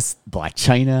gets us Black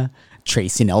China,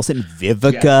 Tracy Nelson,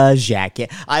 Vivica, Jackie.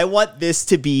 I want this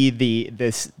to be the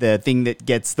thing that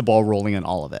gets the ball rolling on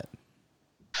all of it.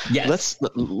 Yes.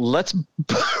 Let's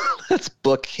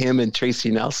book him and Tracy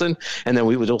Nelson, and then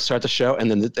we'll start the show, and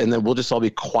then we'll just all be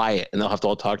quiet, and they'll have to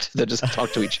all talk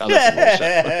to each other.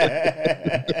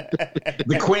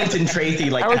 The Quint and Tracy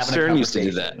Howard Stern used to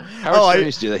do that. Howard Stern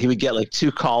used to do that. He would get like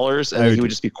 2 callers, and then he would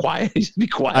just be quiet.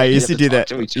 I used to do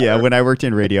that. Yeah, when I worked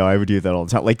in radio, I would do that all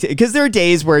the time. Like, because there are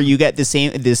days where you get the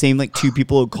same like 2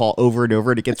 people who call over and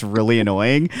over, and it gets really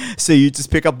annoying. So you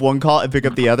just pick up one call and pick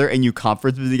up the other, and you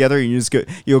conference them together, and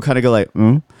you'll kind of go like,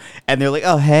 and they're like,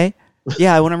 oh hey.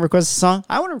 Yeah, I want to request a song.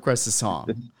 I want to request a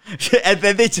song. And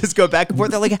then they just go back and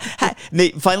forth. They're like,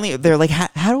 they're like,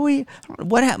 how do we,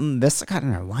 what happened? This got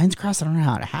our lines crossed. I don't know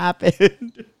how it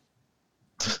happened.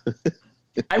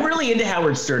 I'm really into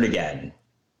Howard Stern again.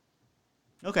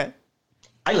 Okay.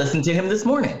 I listened to him this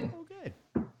morning. Oh, good.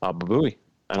 Baba Booey.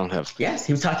 I don't have. Yes,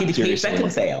 he was talking to Kate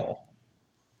Beckinsale.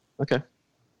 Okay.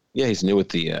 Yeah, he's new with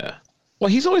the, well,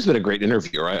 he's always been a great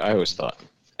interviewer. I always thought.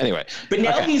 Anyway. But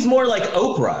now he's more like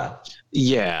Oprah.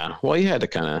 Yeah. Well,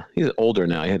 he's older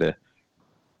now. He had to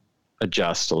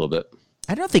adjust a little bit.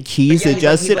 I don't think he's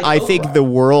adjusted. I think the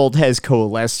world has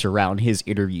coalesced around his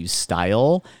interview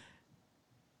style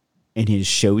and his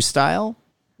show style.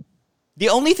 The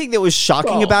only thing that was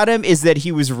shocking about him is that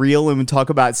he was real and would talk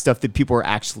about stuff that people were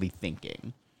actually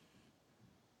thinking.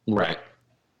 Right.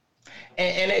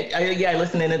 I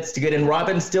listen and it's good. And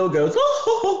Robin still goes,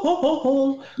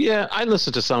 oh. Yeah, I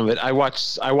listened to some of it. I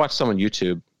watched some on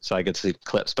YouTube so I could see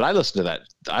clips. But I listened to that.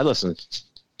 I listened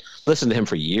to him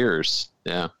for years.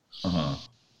 Yeah. Uh-huh.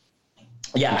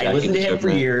 Yeah, I listened to him for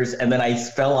years, and then I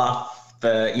fell off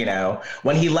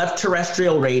when he left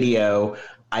terrestrial radio,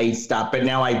 I stopped. But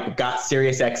now I got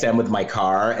Sirius XM with my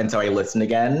car, and so I listen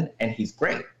again, and he's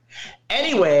great.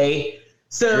 Anyway,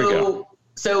 so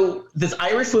this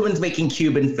Irish woman's making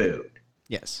Cuban food.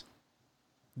 Yes.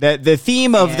 The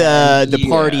theme of the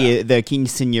party, the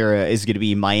quinceañera, is going to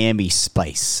be Miami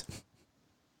Spice.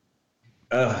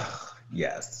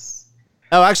 Yes.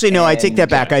 Oh, actually, no, I take that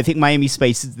back. I think Miami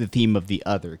Spice is the theme of the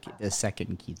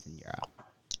second quinceañera.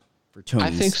 For Tony's.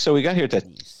 I think so. We got here that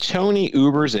Tony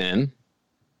Ubers in,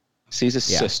 sees his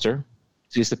sister,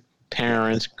 sees the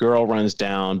parents, girl runs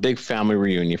down, big family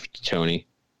reunion for Tony.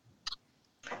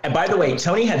 And by the way,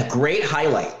 Tony has great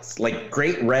highlights, like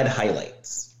great red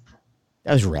highlights.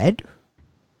 That was red?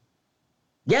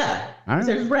 Yeah. Right.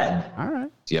 There's red. All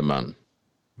right. Yeah, man.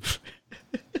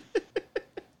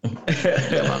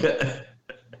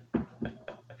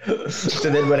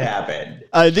 So then what happened?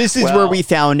 This is where we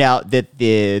found out that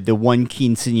the one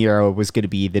quinceañera was going to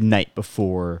be the night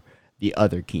before the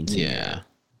other quinceañera. Yeah.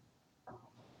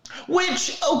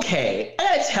 Which, okay,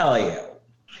 I tell you,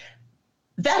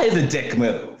 that is a dick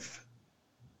move.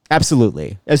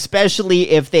 Absolutely. Especially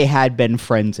if they had been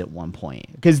friends at one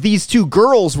point. Because these two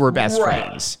girls were best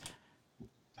friends.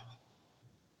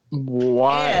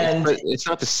 Why? But it's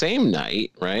not the same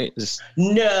night, right?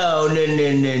 No.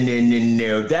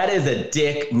 That is a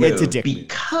dick move. It's a dick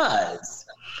because,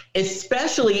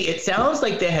 especially, it sounds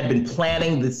like they had been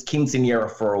planning this quinceañera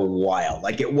for a while.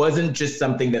 Like it wasn't just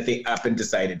something that they up and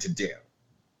decided to do.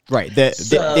 Right.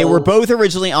 They were both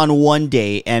originally on one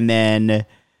date, and then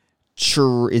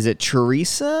is it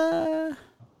Teresa?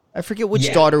 I forget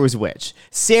which daughter was which.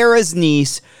 Sarah's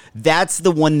niece, that's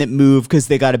the one that moved because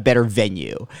they got a better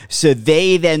venue. So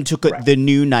they then took the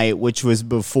new night, which was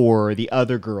before the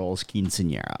other girl's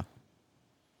quinceañera.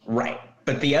 Right.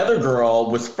 But the other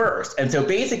girl was first. And so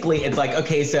basically it's like,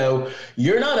 okay, so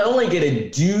you're not only going to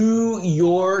do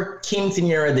your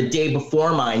quinceañera the day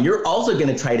before mine, you're also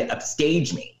going to try to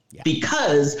upstage me. Yeah.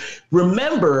 Because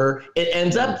remember, it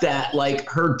ends up that like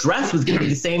her dress was going to be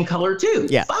the same color too.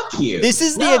 Yeah. Fuck you. This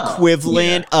is the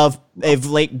equivalent of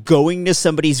like going to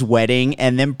somebody's wedding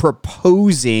and then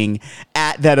proposing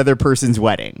at that other person's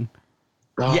wedding.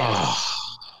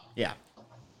 Yes. Yeah.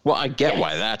 Well, I get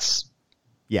why that's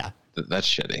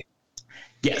shitty.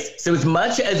 Yes. So as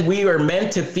much as we are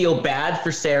meant to feel bad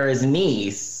for Sarah's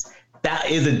niece,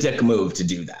 that is a dick move to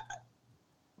do that.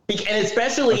 And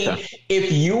especially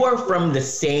if you are from the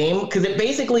same, because it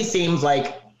basically seems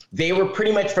like they were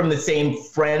pretty much from the same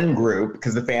friend group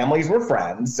because the families were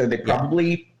friends. So they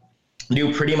probably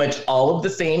knew pretty much all of the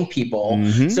same people.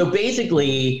 Mm-hmm. So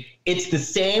basically it's the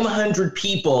same 100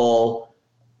 people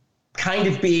kind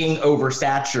of being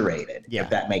oversaturated, if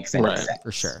that makes any sense.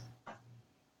 For sure.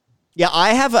 Yeah,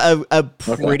 I have a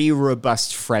pretty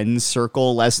robust friends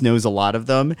circle. Les knows a lot of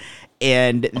them.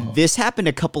 And this happened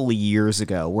a couple of years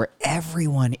ago where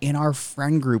everyone in our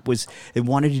friend group they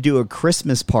wanted to do a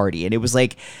Christmas party. And it was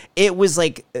like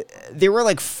there were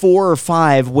like 4 or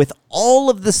 5 with all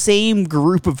of the same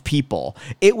group of people.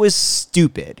 It was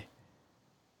stupid.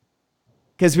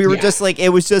 Because we were just like, it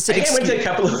was just an excuse. I went to a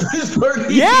couple of those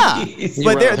parties. Yeah.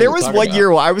 But there was one year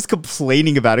where I was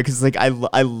complaining about it because like I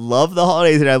love the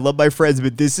holidays and I love my friends,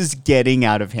 but this is getting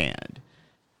out of hand.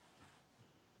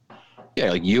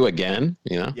 Yeah, like you again,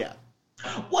 you know? Yeah.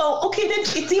 Well, okay,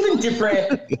 it's even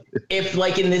different if,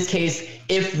 like, in this case,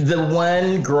 if the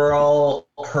one girl,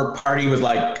 her party was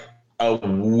like a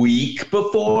week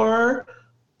before.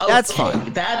 Okay, that's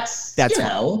fine. That's you fine.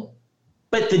 Know,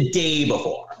 but the day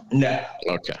before, no.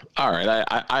 Okay. All right.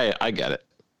 I get it.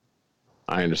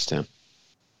 I understand.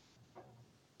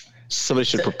 Somebody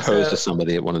should propose to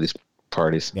somebody at one of these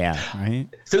parties. Yeah, right.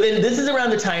 So then this is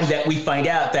around the time that we find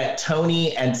out that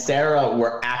Tony and Sarah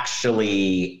were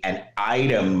actually an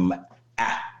item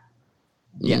at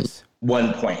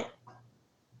one point.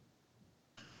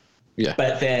 Yeah.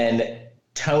 But then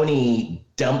Tony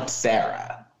dumped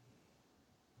Sarah.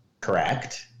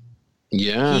 Correct?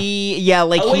 Yeah.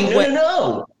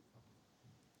 No.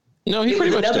 No, he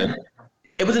pretty much did.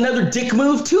 It was another dick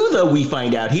move too, though, we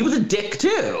find out. He was a dick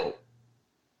too.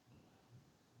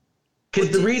 Because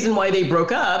the reason why they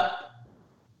broke up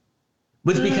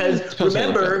was because,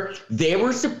 remember, they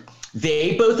both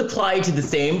applied to the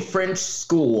same French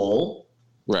school.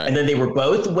 Right. And then they were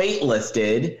both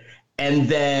waitlisted. And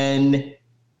then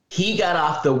he got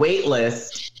off the wait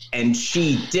list and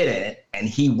she didn't. And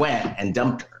he went and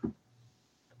dumped her.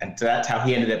 And so that's how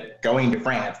he ended up going to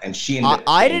France, and she ended up.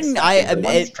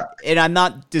 And I'm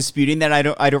not disputing that. I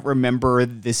don't remember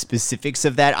the specifics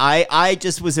of that. I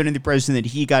just was under the impression that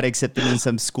he got accepted in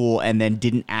some school and then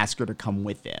didn't ask her to come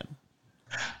with him.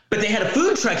 But they had a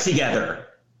food truck together,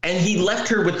 and he left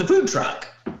her with the food truck.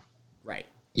 Right.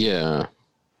 Yeah.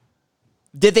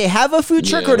 Did they have a food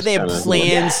truck, or did they have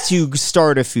plans to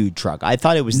start a food truck? I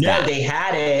thought it was that. No, they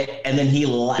had it, and then he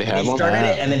left. They started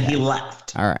it, and then he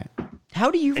left. All right. How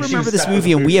do you remember this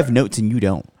movie and we have notes and you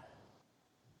don't?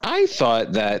 I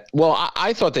thought that. Well,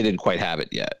 I thought they didn't quite have it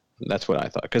yet. That's what I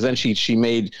thought. Because then she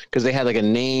made, because they had like a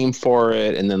name for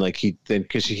it, and then like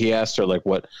because he asked her like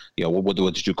what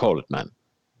did you call it, man?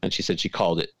 And she said she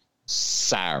called it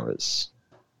Sarah's.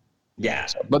 Yeah,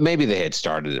 but maybe they had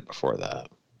started it before that.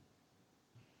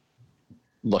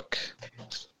 Look,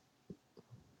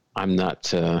 I'm not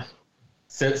so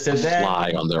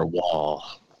fly on their wall.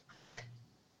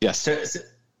 Yes.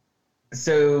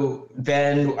 So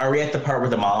then, are we at the part where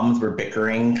the moms were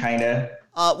bickering, kind of?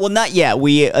 Well, not yet.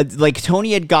 We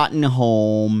Tony had gotten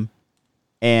home,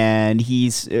 and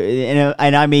he's and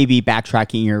I may be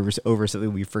backtracking here over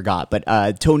something we forgot,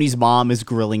 but Tony's mom is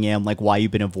grilling him like, "Why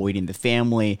you've been avoiding the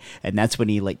family?" And that's when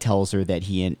he like tells her that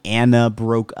he and Anna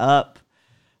broke up.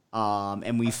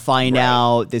 And we find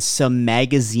out that some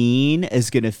magazine is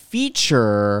going to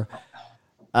feature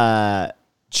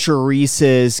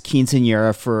Teresa's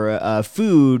quinceañera for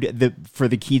food, for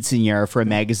the quinceañera for a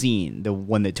magazine, the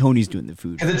one that Tony's doing the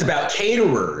food. Because it's about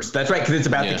caterers. That's right, because it's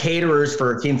about the caterers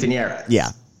for quinceañeras. Yeah.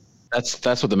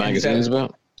 That's what the magazine is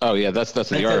about? Oh, yeah, that's the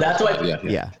article. That's what,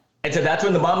 yeah. And so that's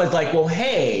when the mom is like, well,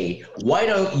 hey, why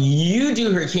don't you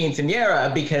do her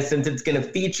quinceañera? Because since it's going to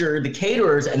feature the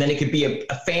caterers, and then it could be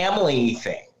a family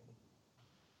thing.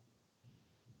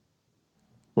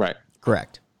 Right.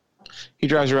 Correct. He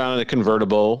drives around in a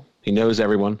convertible. He knows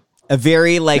everyone. A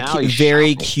very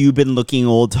Cuban looking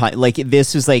old time. Like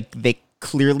this was like they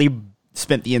clearly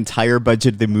spent the entire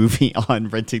budget of the movie on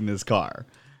renting this car.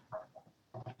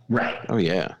 Right. Oh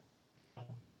yeah.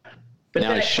 But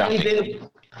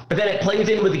then it plays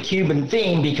in with the Cuban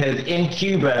theme because in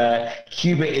Cuba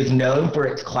is known for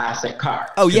its classic cars.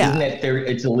 Oh, yeah. Isn't it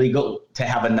it's illegal to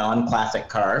have a non-classic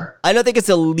car? I don't think it's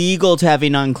illegal to have a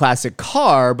non-classic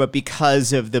car, but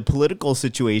because of the political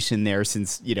situation there,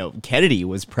 since, Kennedy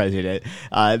was president,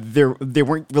 they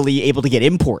weren't really able to get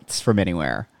imports from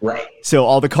anywhere. Right. So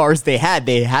all the cars they had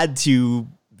to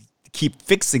keep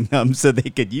fixing them so they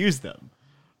could use them.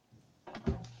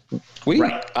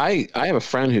 I have a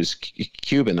friend who's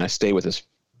Cuban. I stay with his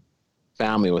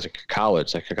family. It was at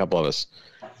college, like a couple of us,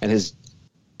 and his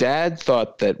dad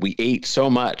thought that we ate so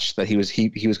much that he was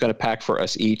going to pack for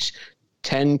us each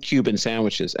 10 Cuban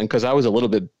sandwiches. And because I was a little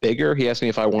bit bigger, he asked me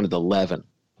if I wanted 11.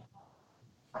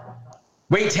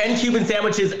 Wait, 10 Cuban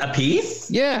sandwiches a piece?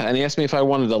 Yeah, and he asked me if I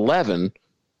wanted 11.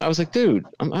 I was like, dude,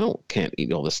 can't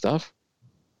eat all this stuff.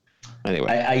 Anyway,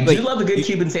 I do love a good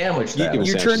Cuban sandwich, though.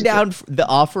 You turned down the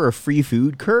offer of free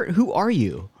food, Kurt? Who are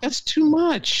you? That's too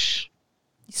much.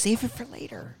 You save it for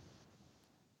later.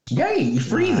 Yeah, you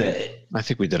freeze it. I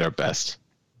think we did our best.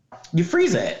 You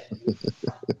freeze it.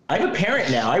 I'm a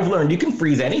parent now. I've learned you can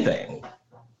freeze anything.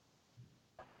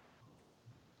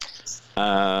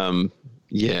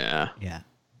 Yeah. Yeah.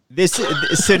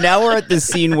 So now we're at the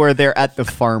scene where they're at the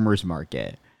farmer's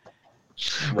market.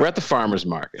 We're at the farmer's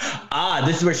market.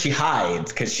 This is where she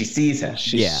hides because she sees him.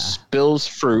 She spills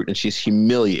fruit and she's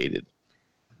humiliated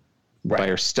by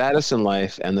her status in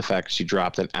life and the fact she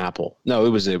dropped an apple. No, it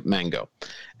was a mango.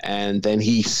 And then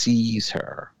he sees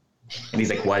her. And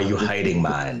he's like, why are you hiding,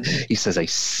 man? He says, I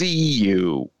see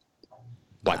you.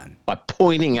 By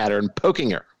pointing at her and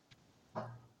poking her.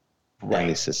 Right. And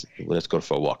he says, let's go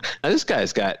for a walk. Now, this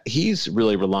guy's he's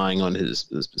really relying on his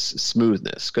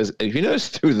smoothness. Because if you notice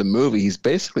through the movie, he's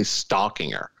basically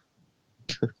stalking her.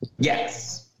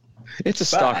 Yes. It's a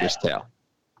stalker's tale.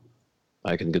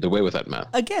 I can get away with that, man.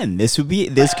 Again, this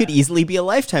could easily be a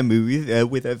Lifetime movie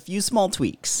with a few small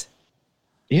tweaks.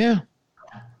 Yeah.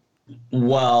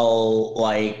 Well,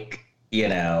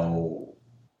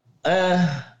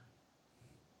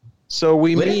 So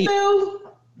we meet...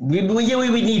 We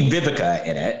need Vivica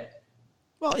in it.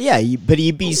 Well, yeah, but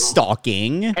he'd be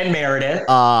stalking and Meredith.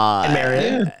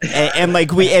 And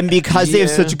because they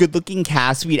have such a good-looking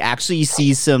cast, we'd actually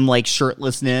see some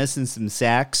shirtlessness and some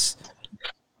sex.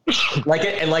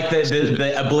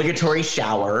 The obligatory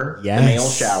shower, yes. The male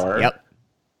shower. Yep.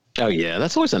 Oh yeah,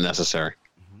 that's always unnecessary.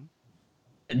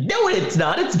 No, it's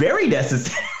not. It's very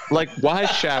necessary. Why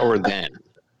shower then?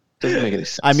 Doesn't make any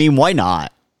sense. I mean, why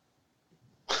not?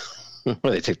 Well,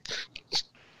 they take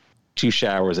 2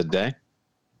 showers a day.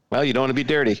 Well, you don't want to be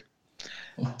dirty.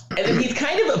 And then he's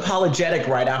kind of apologetic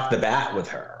right off the bat with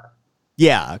her.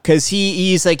 Yeah, because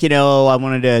he's like, I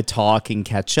wanted to talk and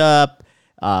catch up.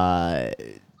 And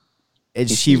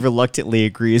she reluctantly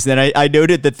agrees. Then I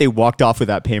noted that they walked off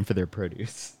without paying for their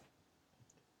produce.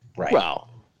 Right. Well,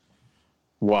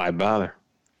 why bother?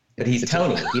 But he's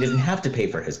Tony. He doesn't have to pay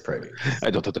for his produce.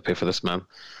 I don't have to pay for this, man.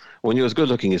 When you're as good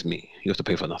looking as me, you have to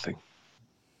pay for nothing.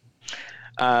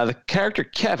 The character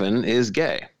Kevin is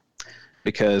gay.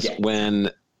 because when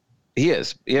he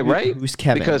is, right? Who's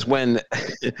Kevin? Because when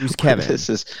who's Kevin? This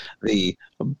is the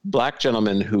black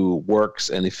gentleman who works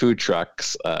in the food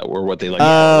trucks, or what they like.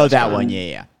 Oh, that one.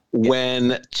 Yeah.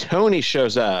 When Tony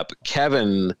shows up,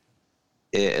 Kevin,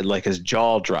 like his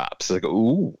jaw drops. Like,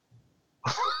 ooh.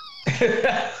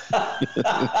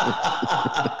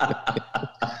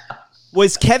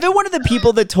 Was Kevin one of the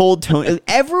people that told Tony?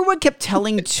 Everyone kept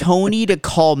telling Tony to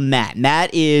call Matt.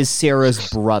 Matt is Sarah's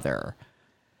brother.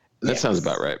 That sounds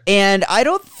about right. And I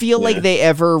don't feel like they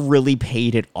ever really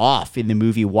paid it off in the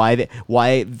movie. Why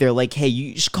they're like, hey,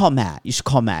 you should call Matt. You should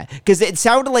call Matt. Because it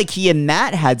sounded like he and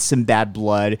Matt had some bad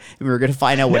blood, and we were going to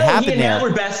find out what happened he and there. Matt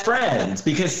were best friends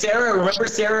because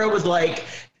Sarah was like,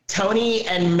 Tony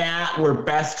and Matt were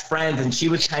best friends, and she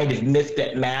was kind of miffed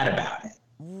at Matt about it.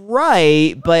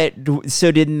 Right, but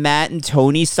so did Matt and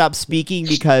Tony stop speaking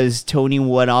because Tony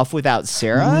went off without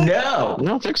Sarah? No. I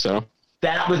don't think so.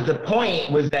 That was the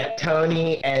point, was that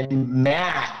Tony and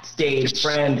Matt stayed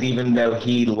friends even though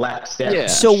he left Sarah. Yeah.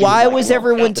 So why was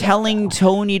everyone telling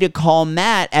Tony to call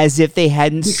Matt as if they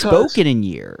hadn't spoken in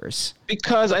years?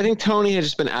 Because I think Tony had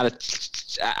just been out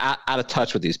of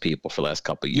touch with these people for the last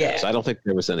couple of years. Yeah. I don't think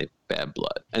there was any bad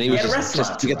blood. And he was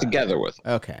just to get together with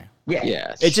them. Okay.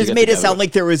 Yeah. It just made it sound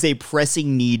like there was a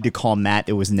pressing need to call Matt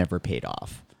that was never paid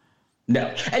off.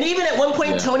 No. And even at one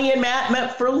point, Tony and Matt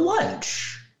met for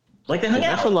lunch. Like they hung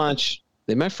out for lunch.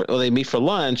 They meet for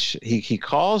lunch. He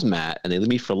calls Matt and they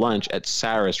meet for lunch at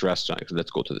Sarah's restaurant.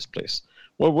 Let's go to this place.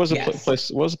 What was the place?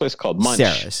 What was the place called? Munch.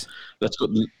 Sarah's. Let's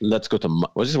go to.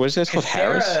 What is this called?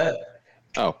 Harris.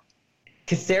 Oh.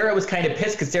 Because Sarah was kind of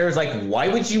pissed because Sarah's like, why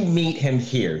would you meet him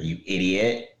here, you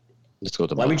idiot? Let's go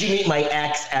to. Why would you meet my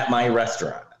ex at my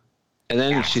restaurant? And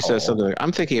then she says something like,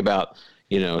 "I'm thinking about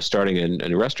starting a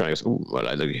new restaurant." I goes, "Ooh, well,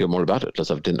 I'd like to hear more about it. Let's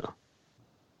have dinner."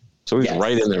 So he's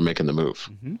right in there making the move.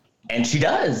 Mm-hmm. And she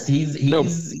does. He's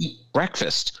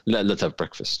breakfast. Let's have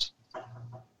breakfast.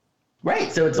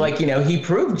 Right. So it's like, he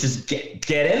proved, just get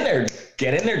in there.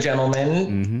 Get in there,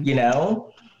 gentlemen. Mm-hmm.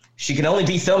 She can only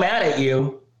be so mad at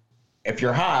you if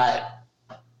you're hot.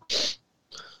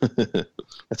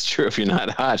 That's true. If you're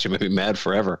not hot, she might be mad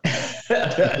forever.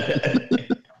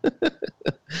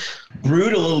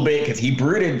 Brood a little bit because he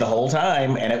brooded the whole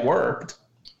time and it worked.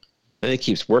 And he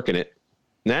keeps working it.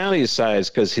 Now he decides,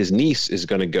 because his niece is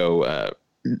going to go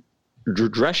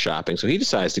dress shopping, so he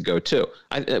decides to go too.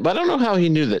 But I don't know how he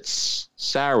knew that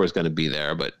Sarah was going to be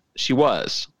there, but she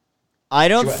was. I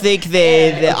don't think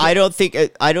I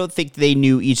don't think they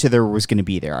knew each other was going to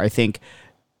be there. I think.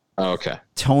 Okay.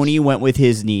 Tony went with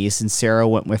his niece and Sarah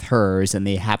went with hers, and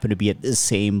they happened to be at the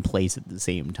same place at the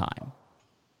same time.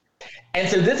 And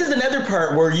so this is another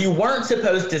part where you weren't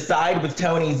supposed to side with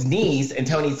Tony's niece and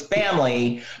Tony's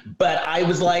family, but I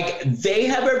was like, they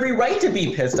have every right to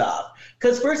be pissed off.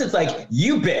 Because first it's like,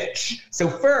 you bitch. So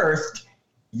first,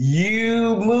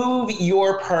 you move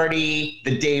your party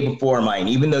the day before mine,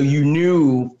 even though you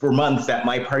knew for months that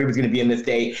my party was going to be in this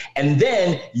day. And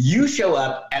then you show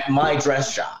up at my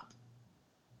dress shop.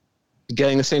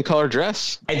 Getting the same color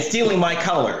dress. And stealing my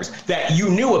colors that you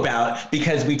knew about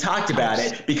because we talked about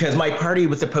it, because my party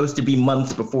was supposed to be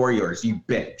months before yours, you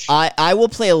bitch. I will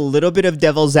play a little bit of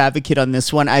devil's advocate on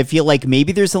this one. I feel like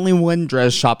maybe there's only one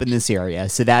dress shop in this area,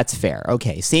 so that's fair.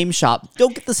 Okay, same shop.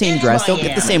 Don't get the same dress. Don't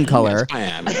get the same color.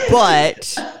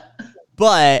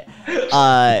 But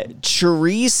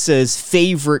Teresa's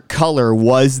favorite color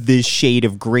was this shade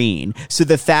of green. So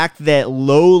the fact that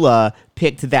Lola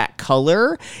picked that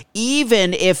color,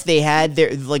 even if they had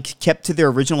kept to their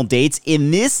original dates,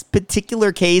 in this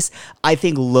particular case, I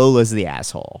think Lola's the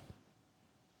asshole.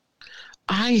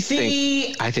 I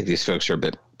think these folks are a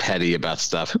bit petty about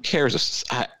stuff. Who cares? It's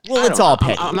all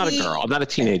petty. I'm not a girl. I'm not a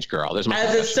teenage girl. There's my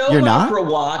As a soap opera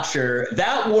watcher,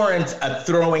 that warrants a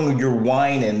throwing your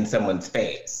wine in someone's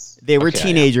face. They were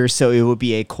teenagers, so it would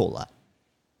be a cola.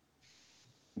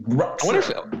 I wonder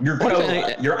if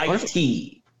your iced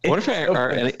tea. What if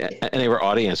any of our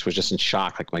audience was just in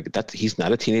shock? Like, he's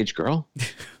not a teenage girl.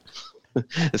 We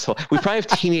probably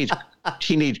have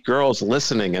teenage girls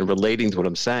listening and relating to what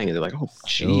I'm saying, and they're like, "Oh,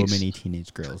 geez." So many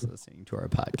teenage girls listening to our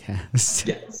podcast.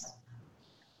 Yes,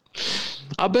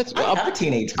 I'll bet. I have a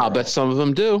teenage girl. I'll bet some of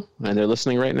them do, and they're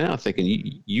listening right now,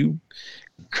 thinking, "You,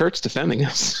 Kurt's defending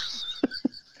us."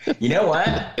 You know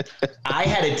what? I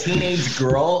had a teenage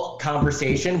girl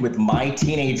conversation with my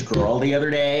teenage girl the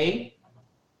other day.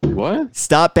 What?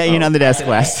 Stop banging on the desk,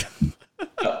 Wes.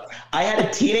 I had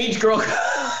a teenage girl.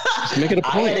 Just make it a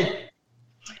point.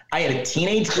 I had a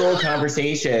teenage girl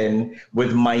conversation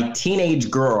with my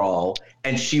teenage girl,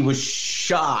 and she was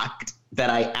shocked that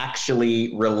I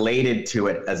actually related to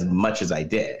it as much as I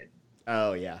did.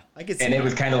 Oh yeah, I could see. And it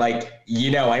was kind of like,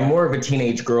 I'm more of a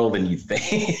teenage girl than you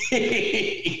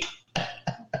think.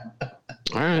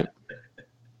 All right.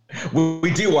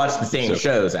 We do watch the same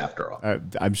shows after all.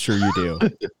 I'm sure you do.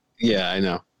 Yeah, I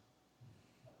know.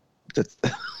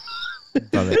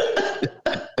 Love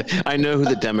it. I know who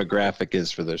the demographic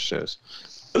is for those shows.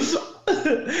 So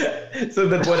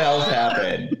then what else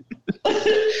happened?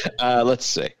 Let's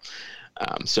see.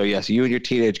 So yes, you and your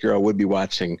teenage girl would be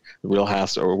watching Real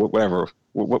House or whatever.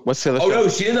 What's the other show? No,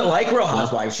 she doesn't like Real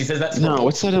Housewives. She says that's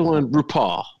what's that other one?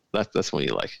 RuPaul. That's one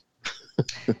you like.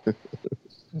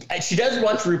 She does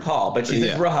watch RuPaul, but she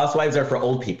says Real Housewives are for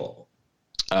old people.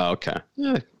 Oh, okay.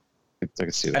 Yeah, I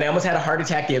can see that. And I almost had a heart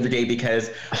attack the other day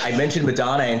because I mentioned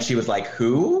Madonna and she was like,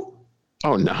 who?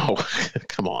 Oh, no.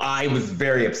 Come on. I was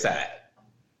very upset.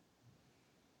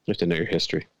 You have to know your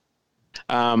history.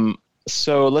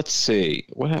 So let's see.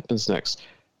 What happens next?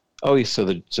 Oh, so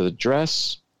the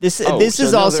dress. This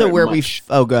is also where we.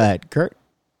 Oh, go ahead, Kurt.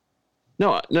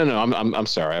 No. I'm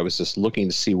sorry. I was just looking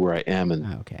to see where I am in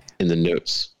the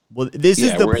notes. Well, this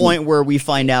is the point where we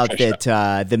find out that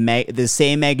the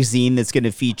same magazine that's going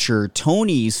to feature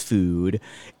Tony's food,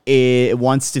 it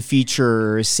wants to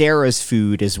feature Sarah's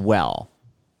food as well.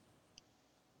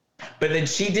 But then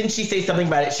didn't she say something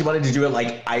about it? She wanted to do it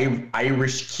like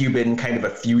Irish Cuban kind of a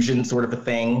fusion sort of a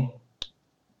thing.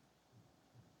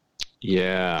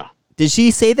 Yeah. Did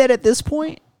she say that at this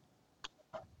point?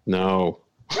 No.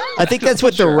 I think that's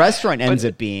what the restaurant ends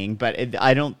up being, but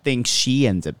I don't think she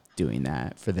ends up doing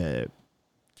that for the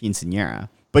quinceañera.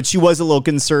 But she was a little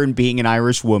concerned being an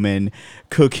Irish woman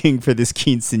cooking for this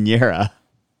quinceañera,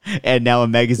 and now a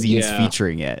magazine's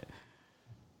featuring it.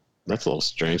 That's a little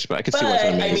strange, but I can see what's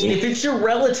in a magazine. I mean, if it's your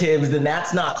relatives, then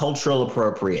that's not cultural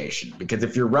appropriation. Because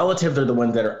if your relatives are the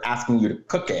ones that are asking you to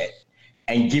cook it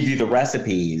and give you the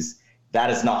recipes, that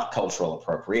is not cultural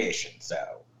appropriation. So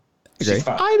she's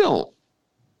fine.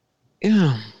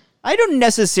 I don't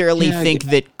necessarily think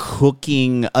that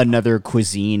cooking another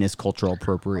cuisine is cultural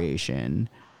appropriation.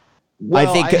 Well,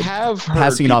 I think I have heard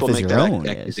passing it off as make your own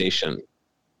accusation.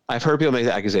 I've heard people make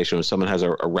the accusation when someone has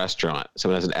a restaurant,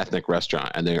 someone has an ethnic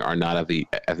restaurant, and they are not of the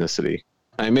ethnicity.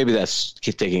 I mean, maybe that's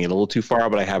taking it a little too far,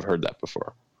 but I have heard that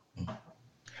before.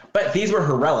 But these were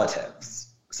her relatives,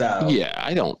 so yeah,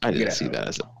 I didn't see that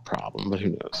as a problem, but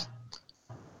who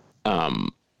knows?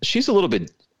 She's a little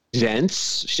bit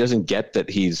dense. She doesn't get that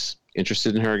he's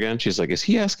interested in her again. She's like, "Is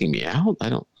he asking me out?" I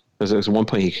don't. There's one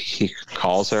point he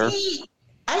calls her.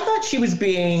 I thought she was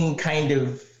being kind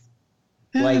of.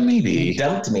 Like, maybe he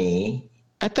dumped me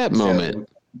at that moment.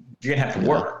 You're gonna have to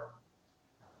work.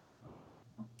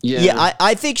 Yeah,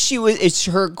 I think she was.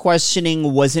 Her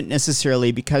questioning wasn't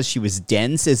necessarily because she was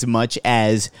dense as much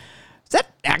as is that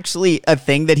actually a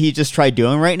thing that he just tried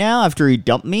doing right now after he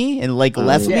dumped me and left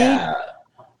me.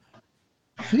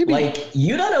 Maybe. Like,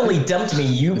 you not only dumped me,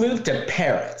 you moved to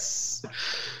Paris.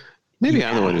 Maybe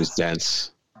I'm the one who's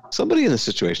dense. Somebody in this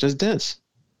situation is dense.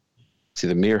 It's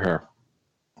either me or her.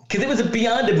 Because it was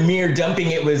beyond a mere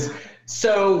dumping. It was,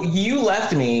 so you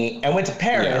left me and went to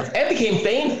Paris and became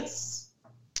famous.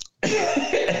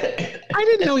 I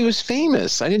didn't know he was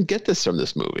famous. I didn't get this from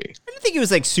this movie. I don't think he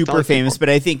was super famous, but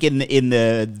I think in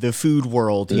the food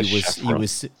world he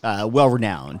was well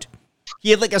renowned. He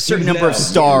had a certain number of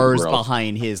stars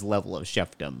behind his level of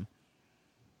chefdom.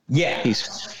 Yeah,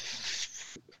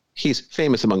 he's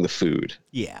famous among the food.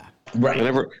 Yeah, right.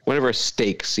 Whenever a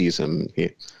steak sees him,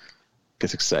 he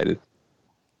gets excited.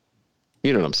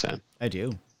 You know what I'm saying? I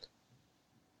do.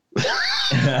 I'm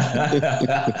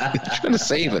trying to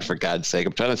save it, for God's sake.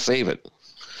 I'm trying to save it.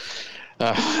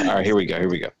 All right, here we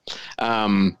go.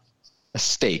 A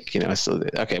steak,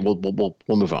 okay, we'll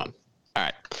move on. All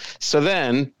right. So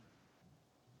then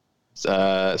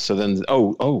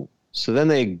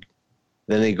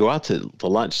they go out to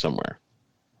lunch somewhere.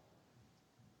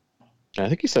 I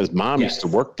think he says mom used to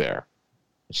work there.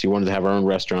 She wanted to have her own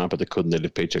restaurant, but they couldn't. They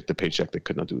did paycheck to paycheck. They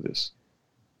could not do this.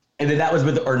 And then that was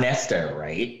with Ernesto,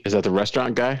 right? Is that the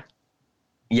restaurant guy?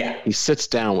 Yeah. He sits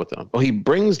down with them. Oh, he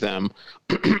brings them.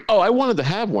 I wanted to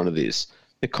have one of these.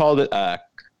 They called it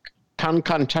can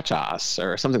chachas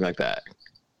or something like that.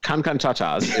 Can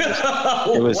chachas.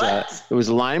 It was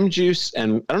lime juice,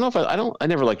 and I don't know if I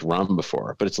never liked rum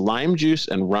before, but it's lime juice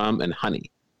and rum and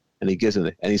honey, and he gives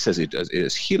it, and he says it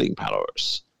is healing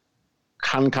powers.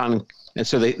 Can. And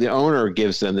so the owner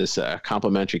gives them this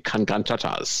complimentary can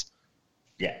chachas.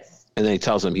 Yes. And then he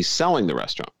tells them he's selling the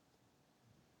restaurant.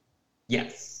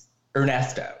 Yes.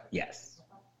 Ernesto. Yes.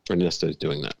 Ernesto is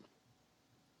doing that.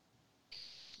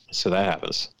 So that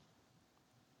happens.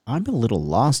 I'm a little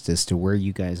lost as to where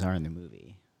you guys are in the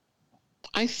movie.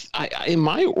 in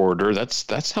my order,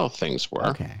 that's how things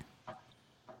work. Okay.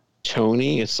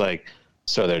 Tony, it's like,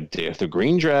 so they have the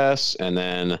green dress, and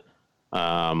then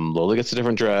Lola gets a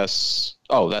different dress.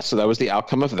 Oh, that was the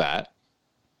outcome of that.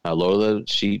 Lola,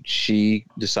 she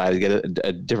decided to get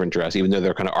a different dress, even though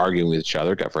they're kind of arguing with each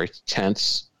other. Got very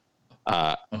tense.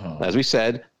 As we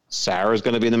said, Sarah's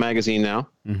going to be in the magazine now.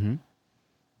 Mm-hmm.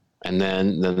 And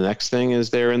then the next thing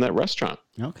is they're in that restaurant.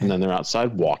 Okay. And then they're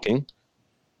outside walking.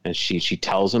 And she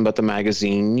tells him about the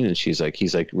magazine, and he's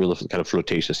like really kind of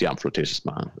flirtatious. Yeah, I'm flirtatious,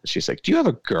 Mom. She's like, do you have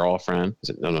a girlfriend? He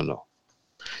said, no.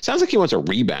 Sounds like he wants a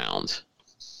rebound.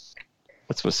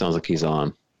 That's what it sounds like he's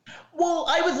on. Well,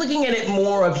 I was looking at it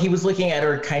more of he was looking at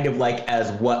her kind of like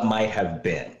as what might have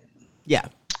been. Yeah.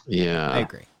 Yeah. I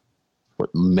agree. What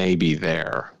may be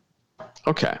there.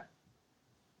 Okay.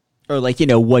 Or like,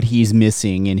 what he's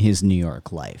missing in his New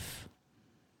York life.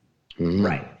 Mm.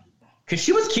 Right. Because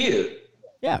she was cute.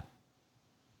 Yeah.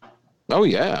 Oh,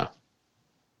 yeah.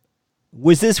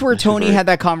 Was this where Tony had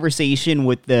that conversation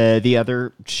with the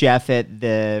other chef at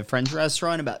the French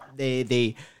restaurant about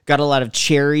they got a lot of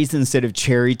cherries instead of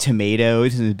cherry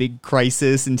tomatoes, and a big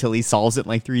crisis until he solves it in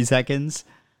like 3 seconds?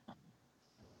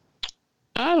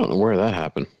 I don't know where that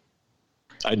happened.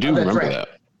 I do remember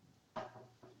that.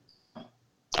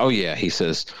 Oh, yeah. He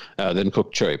says, then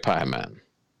cook cherry pie, man.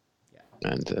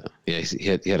 Yeah. And he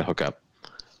had a hookup.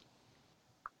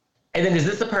 And then is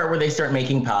this the part where they start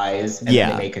making pies and then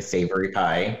they make a savory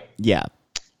pie? Yeah.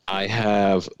 I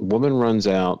have woman runs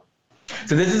out.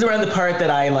 So this is around the part that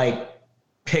I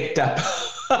picked up.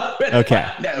 Okay.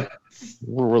 No.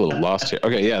 We're a little lost here.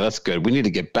 Okay, yeah, that's good. We need to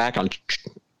get back on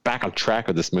track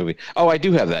with this movie. Oh, I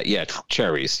do have that. Yeah,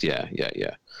 cherries. Yeah.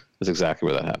 That's exactly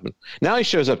where that happened. Now he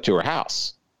shows up to her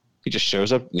house. He just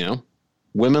shows up,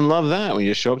 Women love that when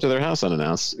you show up to their house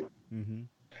unannounced. Mm-hmm.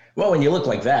 Well, when you look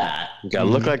like that. You gotta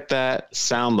look like that,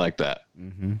 sound like that.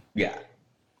 Mm-hmm. Yeah.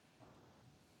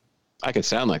 I could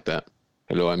sound like that.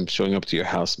 Hello, I'm showing up to your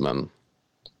house, man.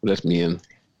 Let me in.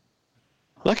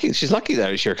 She's lucky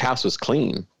that your house was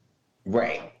clean.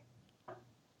 Right.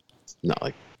 Not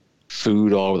like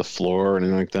food all over the floor or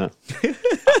anything like that.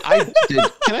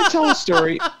 Can I tell a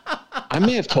story? I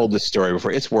may have told this story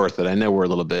before. It's worth it. I know we're a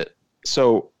little bit.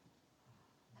 So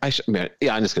I'm just gonna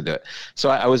do it. So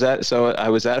I was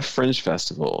at a Fringe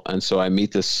festival, and so I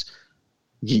meet this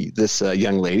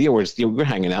young lady. We're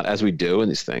hanging out as we do in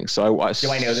these things. So do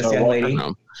I know this young lady?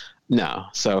 No.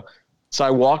 So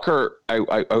I walk her.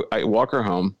 I walk her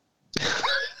home,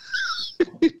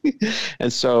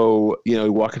 and so we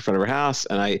walk in front of her house,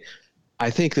 and I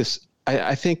think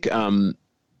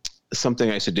something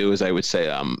I used to do is I would say,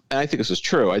 and I think this was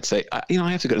true. I'd say, I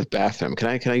have to go to the bathroom. Can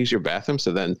I use your bathroom?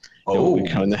 So then we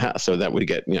go in the house so that we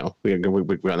get, we go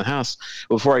in the house.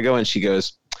 Well, before I go in, she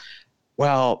goes,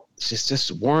 well,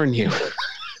 just warn you,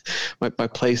 my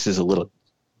place is a little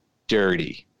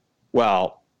dirty.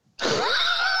 Well,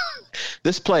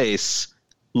 this place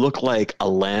looked like a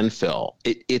landfill.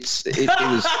 It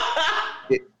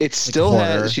still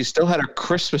had, she still had her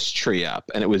Christmas tree up,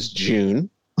 and it was June.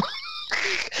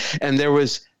 And there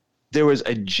was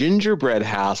a gingerbread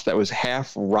house that was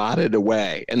half rotted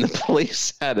away, and the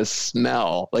place had a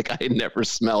smell like I had never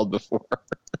smelled before.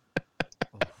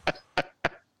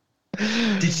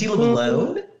 Did she live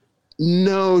alone?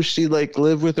 No, she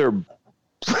lived with her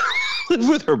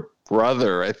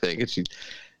brother, I think, and she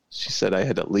said I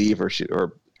had to leave, or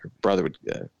her brother would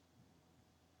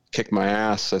kick my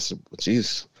ass. I said, well,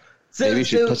 geez, maybe you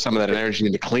should put some of that energy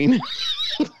into cleaning.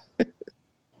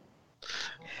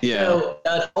 Yeah.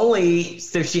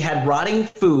 So she had rotting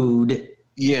food.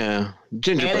 Yeah.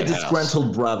 Gingerbread and a disgruntled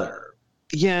house. Brother.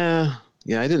 Yeah.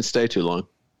 Yeah. I didn't stay too long.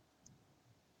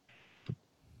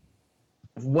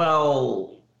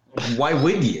 Well, why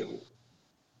would you?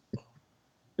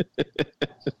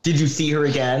 Did you see her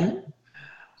again?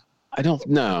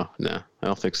 No, I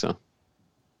don't think so.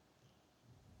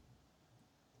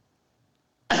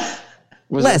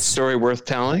 Was that story worth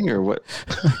telling or what?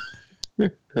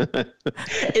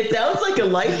 It sounds like a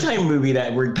Lifetime movie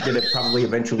that we're going to probably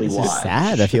eventually watch. This is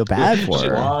sad. I feel bad for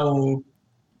her. All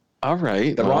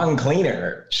right. The wrong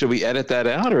cleaner. Should we edit that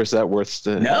out, or is that worth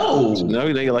the... No,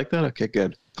 you like that? Okay,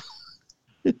 good.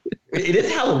 It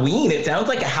is Halloween. It sounds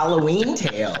like a Halloween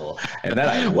tale. And then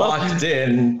I walked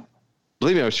in.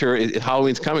 Believe me, I'm sure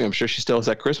Halloween's coming. I'm sure she still has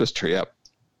that Christmas tree up.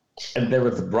 And there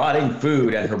was rotting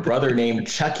food and her brother named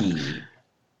Chucky.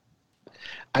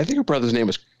 I think her brother's name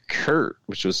was Kurt,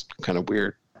 which was kind of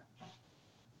weird.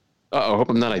 I hope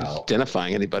I'm not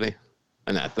identifying anybody.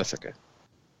 That's okay.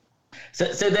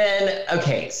 So then,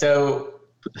 okay, so...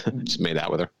 Just made out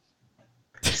with her.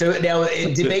 So now,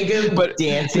 did they go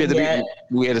dancing yet?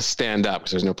 We had to stand up because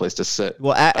there's no place to sit.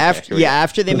 Well,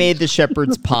 after they made the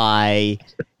shepherd's pie,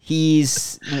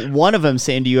 he's one of them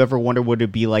saying, "Do you ever wonder what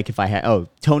it'd be like if I had?" Oh,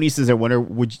 Tony says, "I wonder.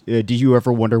 Did you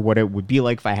ever wonder what it would be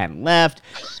like if I hadn't left?"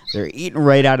 They're eating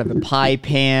right out of the pie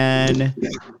pan,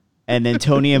 and then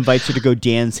Tony invites her to go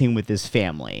dancing with his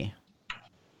family.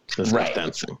 Right.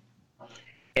 Dancing.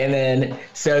 And then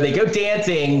so they go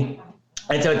dancing.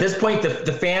 And so at this point,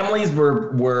 the families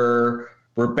were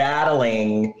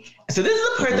battling. So this is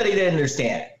the part that I didn't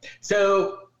understand.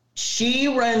 So she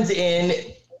runs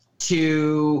in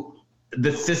to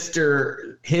the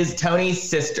sister, Tony's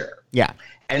sister. Yeah.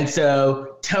 And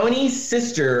so Tony's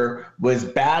sister was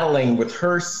battling with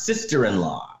her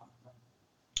sister-in-law.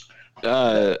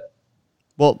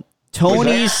 Well,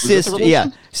 Tony's sister. Yeah.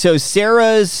 So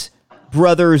Sarah's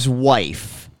brother's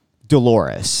wife,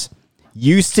 Dolores,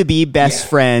 used to be best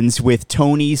friends with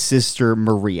Tony's sister,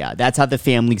 Maria. That's how the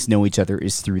families know each other,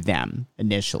 is through them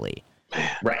initially.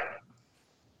 Right.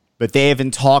 But they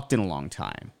haven't talked in a long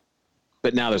time.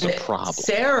 But now there's a problem.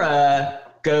 Sarah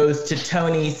goes to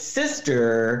Tony's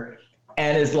sister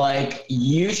and is like,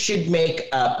 you should make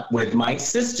up with my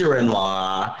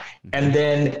sister-in-law. And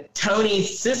then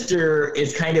Tony's sister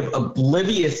is kind of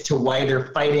oblivious to why they're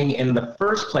fighting in the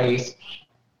first place.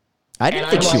 I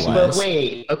didn't think she was. But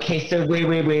wait, okay, so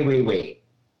wait.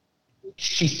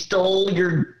 She stole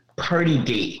your party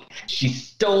date. She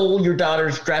stole your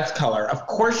daughter's dress color. Of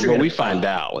course you're going to find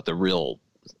out what the real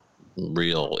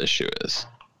issue is.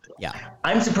 Yeah.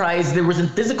 I'm surprised there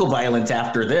wasn't physical violence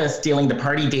after this, stealing the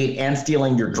party date and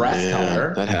stealing your dress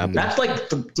color. That happened. That's like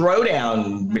the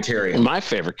throwdown material. My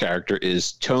favorite character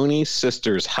is Tony's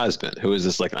sister's husband, who is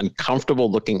this like uncomfortable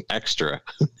looking extra.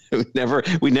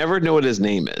 We never know what his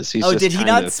name is. He's did he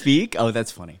not speak? Oh,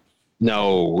 that's funny.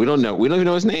 No, we don't know. We don't even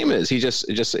know his name is. He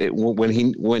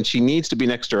when she needs to be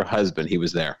next to her husband, he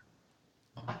was there.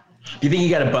 Do you think he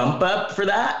got a bump up for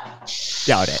that?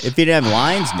 Doubt it. If he didn't have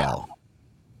lines, no.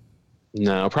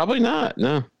 No, probably not.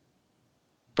 No.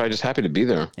 Probably just happy to be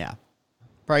there. Yeah.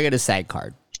 Probably got a SAG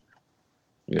card.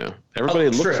 Yeah. Everybody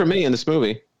look for me in this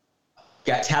movie.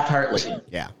 Got Taft Hartley.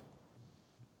 Yeah.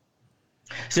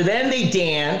 So then they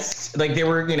danced. Like they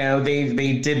were,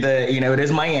 they did the, it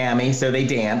is Miami, so they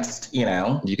danced,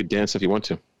 You could dance if you want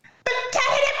to.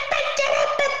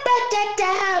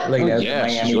 Like Miami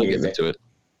she's really getting into it.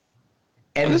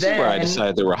 And this then, is where I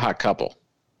decided they were a hot couple.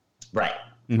 Right.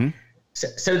 Mm-hmm.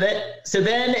 So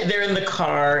then they're in the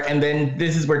car, and then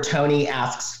this is where Tony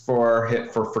asks for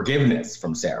forgiveness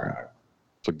from Sarah.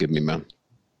 Forgive me, man.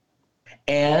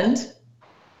 And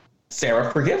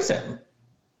Sarah forgives him.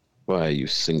 Why are you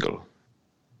single?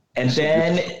 And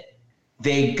then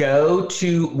they go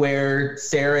to where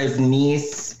Sarah's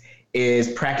niece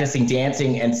is practicing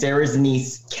dancing, and Sarah's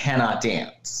niece cannot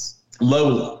dance.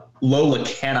 Lola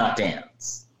cannot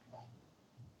dance.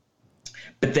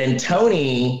 But then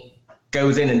Tony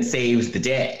goes in and saves the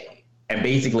day and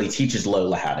basically teaches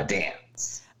Lola how to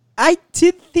dance. I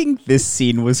did think this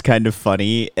scene was kind of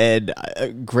funny, and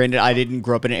granted, I didn't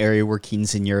grow up in an area where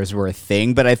quinceañeras were a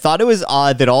thing, but I thought it was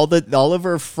odd that all of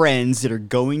our friends that are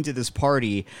going to this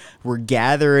party were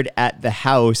gathered at the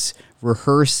house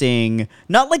rehearsing,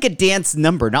 not like a dance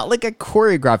number, not like a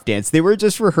choreographed dance. They were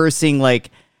just rehearsing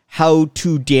like how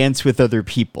to dance with other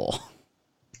people.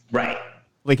 Right.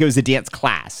 Like it was a dance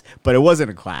class, but it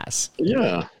wasn't a class.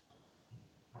 Yeah.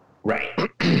 Right.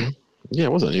 Yeah,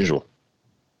 it was unusual.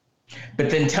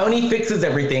 But then Tony fixes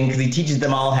everything because he teaches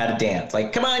them all how to dance.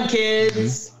 Like, come on,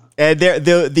 kids. And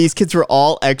these kids were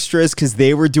all extras because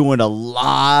they were doing a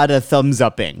lot of thumbs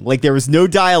upping. Like there was no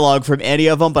dialogue from any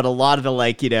of them, but a lot of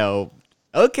the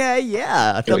okay,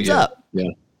 yeah, thumbs up. Yeah.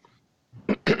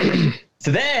 So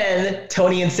then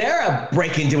Tony and Sarah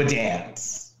break into a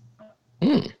dance.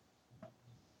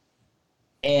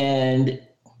 And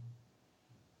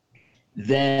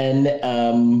then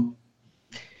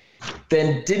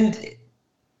didn't.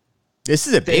 This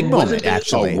is a big moment,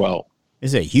 actually. Oh, well.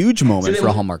 This is a huge moment for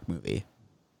a Hallmark movie.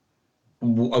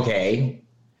 Okay.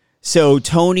 So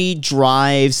Tony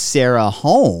drives Sarah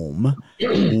home,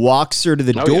 walks her to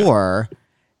the door,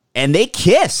 and they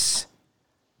kiss.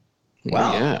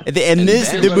 Wow. Yeah. And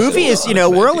the movie is,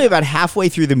 we're only about halfway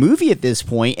through the movie at this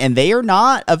point, and they are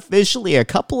not officially a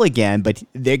couple again, but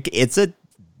it's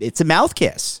a mouth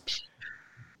kiss.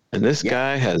 And this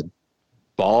guy has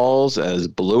balls as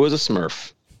blue as a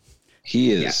Smurf.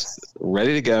 He is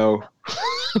ready to go.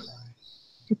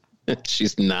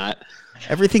 She's not.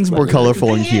 Everything's more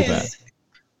colorful in Cuba.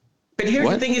 But here's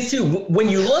the thing is too, when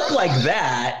you look like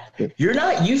that, you're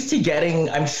not used to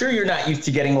getting, I'm sure you're not used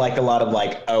to getting like a lot of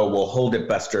like, oh, well, hold it,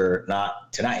 Buster,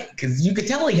 not tonight. Because you could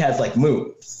tell he has like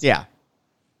moves. Yeah.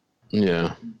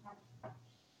 Yeah.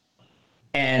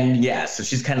 And yeah, so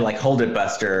she's kind of like, hold it,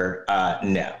 Buster,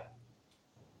 no.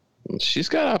 She's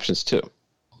got options too.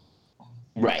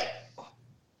 Right.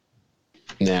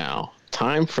 Now,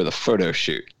 time for the photo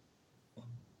shoot.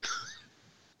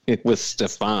 It was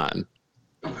Stefan.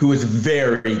 Who is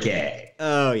very gay.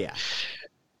 Oh, yeah.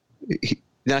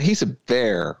 Now, he's a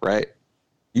bear, right?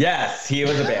 Yes, he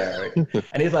was a bear.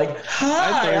 And he's like,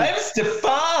 hi, I'm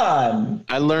Stefan.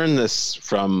 I learned this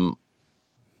from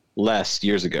Les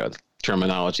years ago, the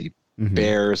terminology.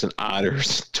 Bears and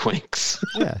otters, twinks.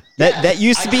 Yeah. That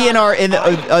used to be in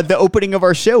the opening of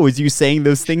our show, was you saying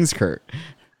those things, Kurt.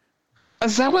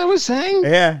 Is that what I was saying?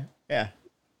 Yeah.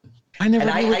 I never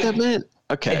knew what that meant.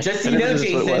 Okay. And just so you know,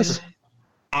 Jason,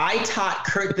 I taught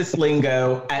Kurt this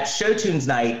lingo at Show Tunes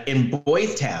Night in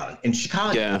Boys Town in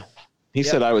Chicago. Yeah. He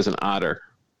said I was an otter.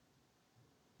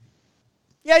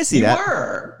 Yeah, I see that. You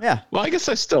were. Yeah. Well, I guess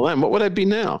I still am. What would I be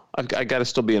now? I got to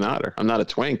still be an otter. I'm not a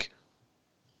twink.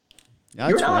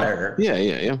 You're an otter.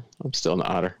 Yeah. I'm still an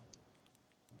otter.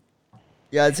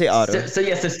 Yeah, I'd say otter. So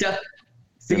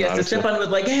Stefan was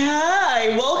like,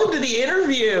 hi, welcome to the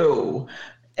interview.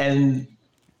 And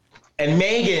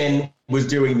Megan was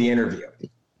doing the interview.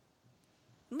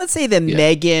 Let's say that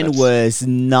Megan was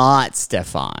not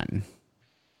Stefan.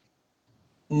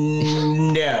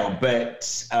 No,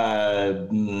 but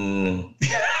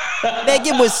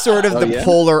Megan was sort of the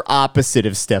polar opposite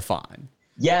of Stefan.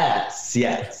 Yes.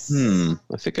 I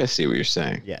think I see what you're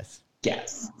saying. Yes.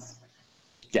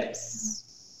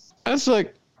 I was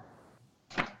like,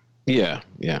 yeah.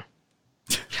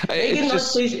 Megan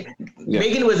was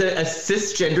a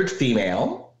cisgendered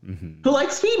female who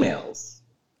likes females.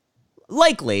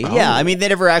 Likely, yeah. I mean, they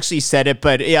never actually said it,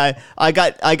 but yeah, I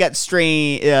got not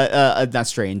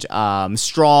strange,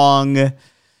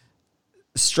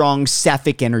 strong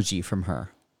sapphic energy from her.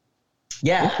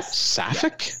 Yes.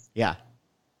 Sapphic? Yeah.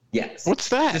 Yes. What's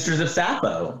that? Sisters of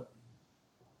Sappho.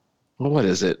 Well, what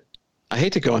is it? I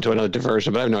hate to go into another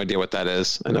diversion, but I have no idea what that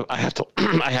is. I have to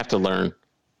I have to learn.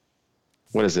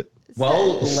 What is it?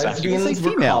 Well, lesbians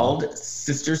were called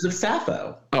Sisters of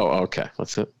Sappho. Oh, okay.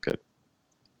 That's it. Good.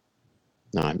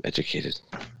 No, I'm educated.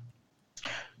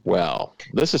 Well,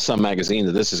 this is some magazine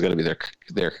that this is going to be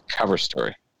their cover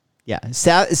story. Yeah.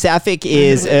 Sapphic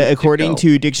is, according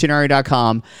to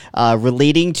dictionary.com,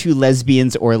 relating to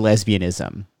lesbians or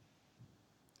lesbianism.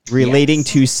 Relating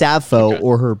to Sappho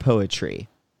or her poetry.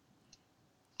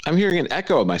 I'm hearing an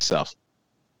echo of myself.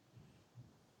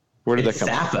 Where did that come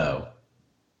Sappho. from?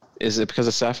 Is it because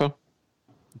of Sappho?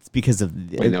 It's because of...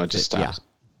 Wait, no, it just stops.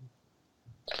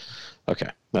 Yeah. Okay,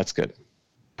 that's good.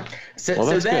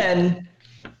 So then,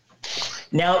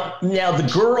 now the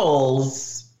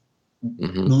girls,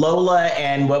 Lola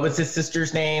and what was his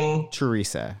sister's name?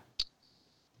 Teresa.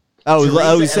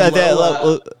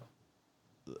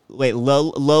 Wait,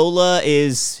 Lola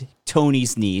is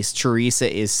Tony's niece.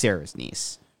 Teresa is Sarah's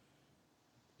niece.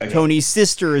 Okay. Tony's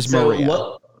sister is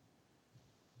Maria.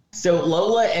 So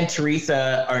Lola and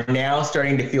Teresa are now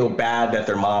starting to feel bad that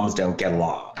their moms don't get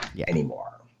along anymore.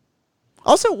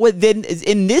 Also, then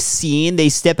in this scene, they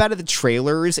step out of the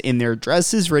trailers in their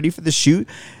dresses ready for the shoot.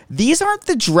 These aren't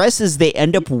the dresses they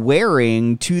end up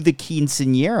wearing to the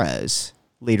quinceañeras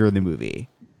later in the movie.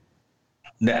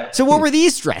 No. So what were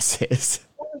these dresses?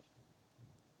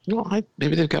 Well,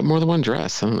 maybe they've got more than one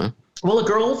dress. I don't know. Well, a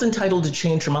girl's entitled to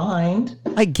change her mind.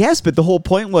 I guess, but the whole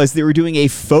point was they were doing a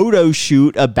photo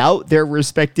shoot about their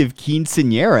respective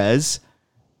quinceañeras.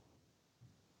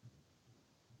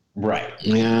 Right.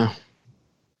 Yeah.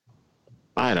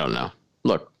 I don't know.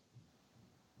 Look,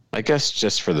 I guess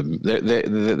just for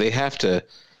they have to.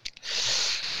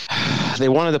 They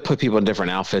wanted to put people in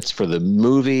different outfits for the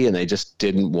movie, and they just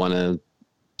didn't want to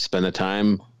spend the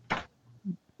time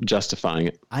justifying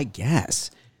it. I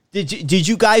guess. Did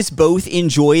you guys both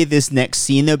enjoy this next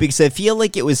scene though? Because I feel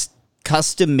like it was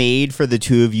custom made for the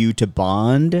two of you to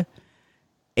bond.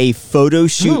 A photo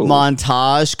shoot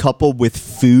montage coupled with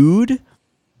food.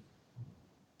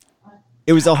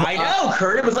 It was I know,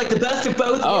 Kurt. It was like the best of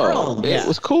both worlds. It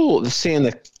was cool seeing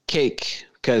the cake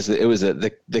because it was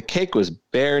the cake was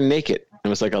bare naked. It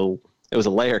was like it was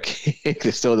a layer cake.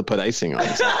 They still had to put icing on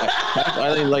it. So I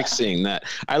really like seeing that.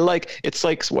 It's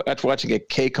like watching a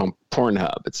cake on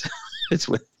Pornhub.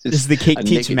 Does the cake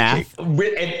teach math?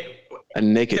 A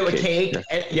naked cake.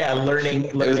 Learning.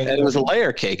 It was a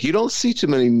layer cake. You don't see too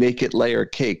many naked layer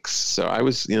cakes. So I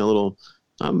was, a little.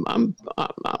 I'm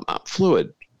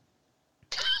fluid.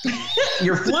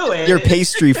 You're fluid. You're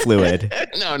pastry fluid.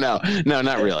 No,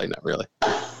 not really.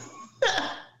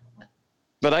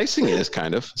 But icing is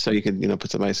kind of, so you can,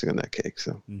 put some icing on that cake.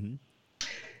 So,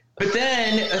 but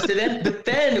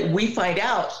then we find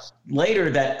out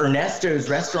later that Ernesto's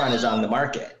restaurant is on the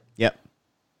market. Yep.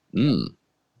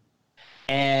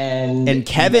 And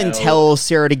Kevin tells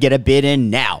Sarah to get a bid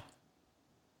in now.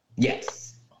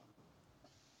 Yes.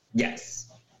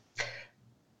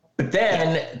 But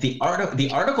then the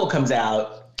article comes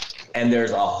out, and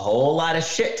there's a whole lot of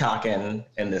shit talking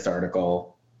in this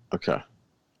article. Okay.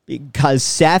 Because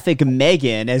Sapphic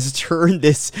Megan has turned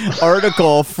this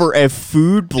article for a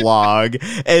food blog,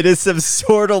 and it's some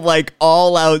sort of like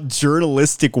all-out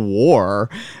journalistic war.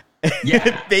 Yeah.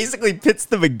 It basically pits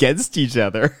them against each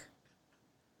other.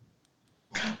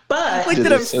 But like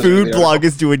that a food blog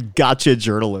is doing gotcha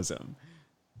journalism.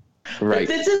 Right.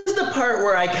 This is the part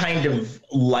where I kind of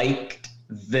liked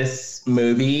this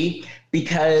movie,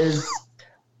 because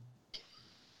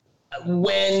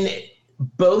when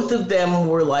both of them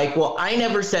were like, well, I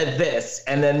never said this,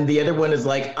 and then the other one is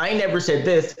like, I never said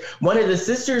this, one of the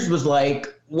sisters was like,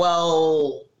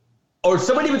 well, or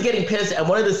somebody was getting pissed, and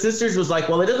one of the sisters was like,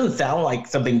 well, it doesn't sound like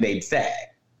something they'd say.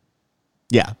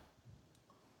 Yeah.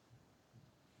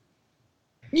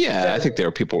 Yeah, I think they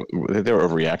were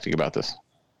overreacting about this.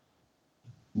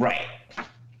 Right.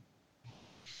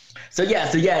 So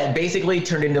it basically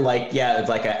turned into it's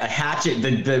like a hatchet.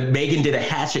 The Megan did a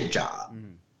hatchet job.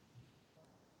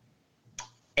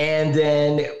 And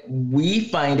then we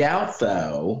find out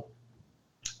though.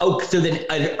 Oh, so then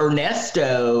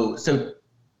Ernesto. So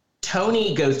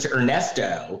Tony goes to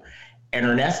Ernesto, and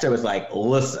Ernesto is like,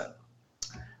 listen,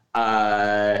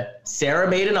 Sarah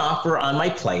made an offer on my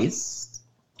place,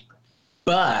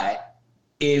 but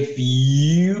if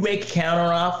you make a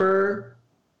counter offer,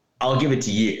 I'll give it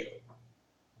to you.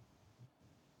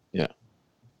 Yeah.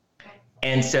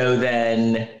 And so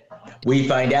then we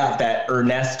find out that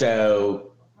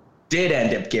Ernesto did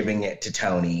end up giving it to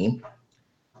Tony.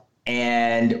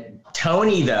 And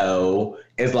Tony, though,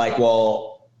 is like,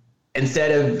 well,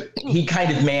 instead of, he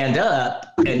kind of manned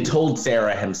up and told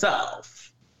Sarah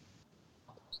himself.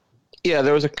 Yeah,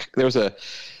 there was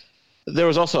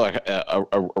also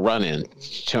a run-in.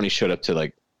 Tony showed up to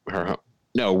like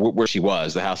where she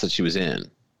was, the house that she was in,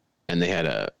 and they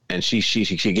had she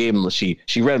gave him she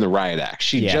read him the riot act.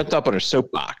 She jumped up on her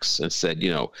soapbox and said,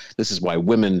 this is why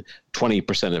only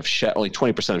 20%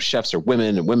 of chefs are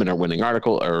women, and women are winning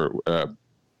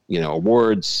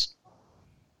awards,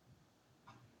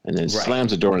 and then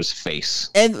slams the door in his face.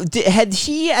 And had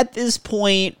he at this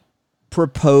point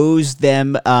proposed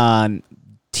them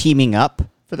teaming up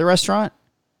for the restaurant?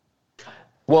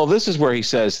 Well, this is where he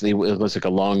says it was like a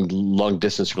long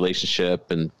distance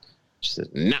relationship, and she said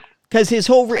no. Because his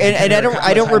whole and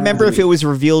I don't remember if it was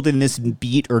revealed in this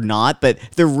beat or not, but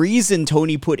the reason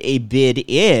Tony put a bid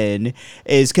in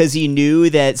is because he knew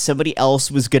that somebody else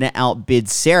was going to outbid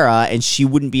Sarah, and she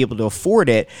wouldn't be able to afford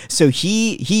it. So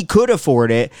he could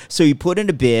afford it, so he put in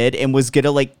a bid and was going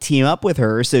to like team up with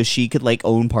her so she could like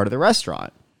own part of the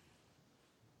restaurant.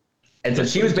 And so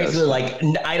she was basically like,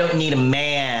 I don't need a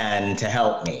man to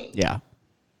help me. Yeah.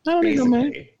 I don't need a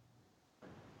man.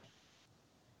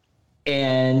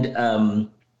 And I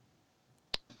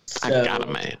got a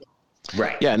man.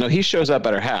 Right. Yeah, no, he shows up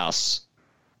at her house,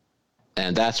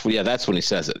 and that's when he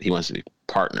says it. He wants to be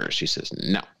partners. She says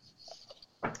no.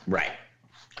 Right.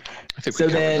 I think so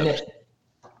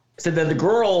then the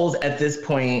girls at this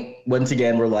point, once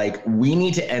again, were like, we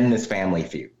need to end this family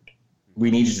feud.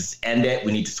 We need to just end it.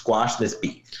 We need to squash this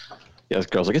beef. Yeah, this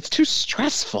girl's like, it's too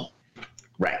stressful.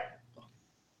 Right.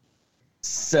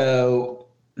 So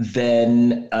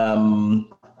then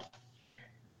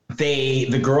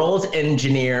the girls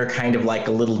engineer kind of like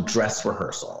a little dress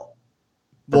rehearsal.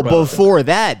 Well, before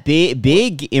that,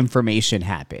 big information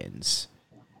happens.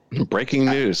 Breaking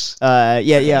news.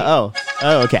 Yeah. Oh,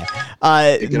 okay.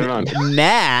 Get it on.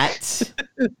 Matt,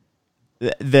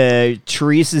 the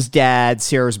Teresa's dad,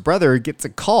 Sarah's brother, gets a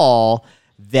call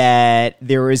that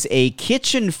there was a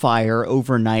kitchen fire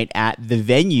overnight at the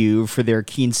venue for their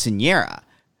quinceañera.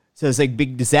 So it's like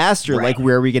big disaster. Right. Like,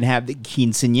 where are we going to have the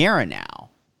quinceañera now?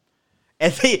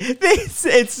 And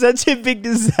it's such a big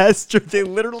disaster. They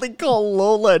literally call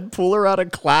Lola and pull her out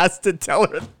of class to tell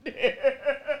her.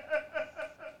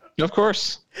 Of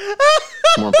course.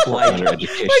 More important than her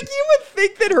education. Like, you would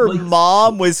think that her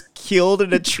mom was killed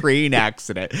in a train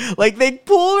accident. Like, they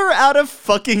pulled her out of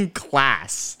fucking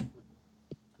class.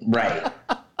 Right.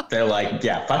 They're like,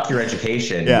 yeah, fuck your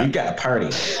education. Yeah. We've got a party.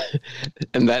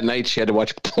 And that night she had to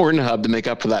watch Pornhub to make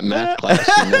up for that math class.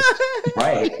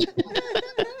 Right.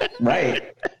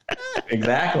 Right.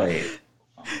 Exactly.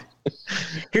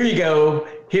 Here you go.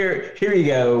 Here you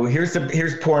go. Here's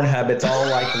Pornhub. It's all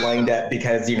like lined up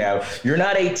because, you're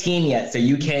not 18 yet, so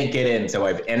you can't get in. So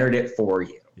I've entered it for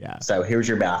you. Yeah. So here's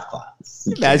your math class.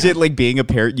 Imagine like being a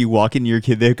parent, you walk in your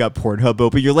kid, they've got Pornhub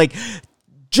open. You're like,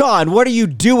 John, what are you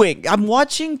doing? I'm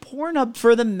watching Pornhub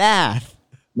for the math.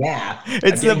 Math.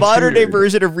 It's the modern day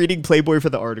version of reading Playboy for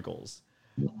the articles.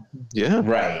 Yeah.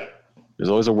 Right. There's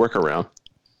always a workaround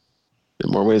in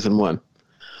more ways than one.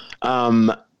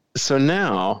 So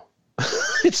now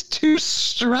it's too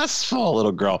stressful,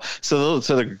 little girl. So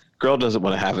the girl doesn't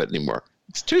want to have it anymore.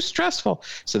 It's too stressful.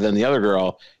 So then the other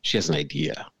girl, she has an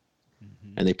idea.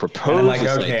 And they propose. I'm like,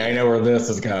 okay, I know where this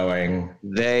is going.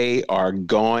 They are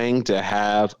going to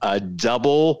have a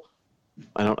double.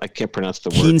 I can't pronounce the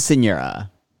word. Quinceañera.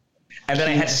 And then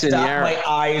I had to stop my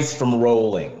eyes from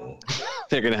rolling.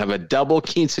 They're going to have a double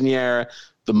quinceañera.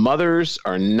 The mothers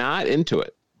are not into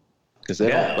it because they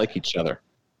don't like each other.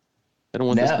 They don't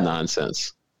want this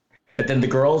nonsense. But then the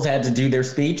girls had to do their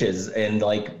speeches and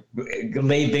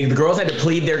the girls had to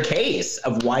plead their case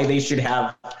of why they should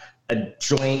have a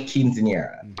joint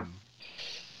quinceañera. Mm-hmm.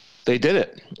 They did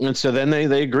it, and so then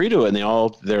they agree to it, and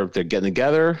they're getting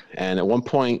together. And at one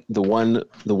point, the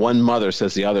one mother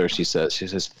says the other. She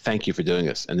says, "Thank you for doing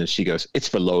this," and then she goes, "It's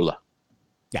for Lola."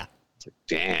 Yeah. It's like,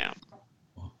 damn.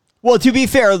 Well, to be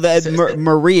fair,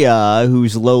 Maria,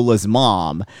 who's Lola's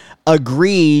mom,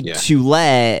 agreed to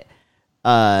let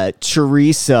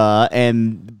Teresa,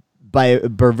 and by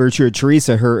virtue of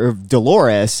Teresa, her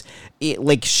Dolores,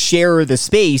 share the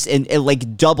space and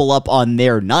double up on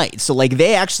their night. So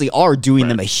they actually are doing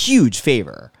them a huge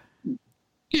favor.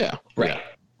 Yeah. Right.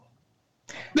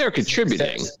 Yeah. They're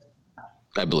contributing,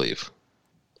 I believe.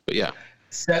 But yeah.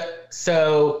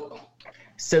 So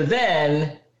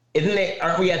then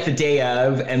aren't we at the day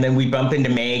of, and then we bump into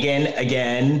Megan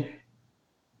again?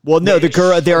 Well, no,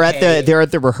 they're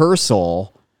at the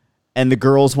rehearsal, and the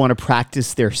girls want to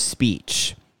practice their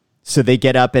speech. So they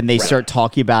get up and they start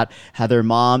talking about how their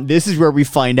mom. This is where we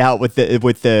find out what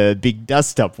the big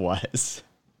dust up was.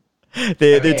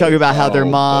 They're talking about how their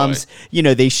moms,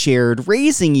 they shared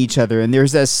raising each other, and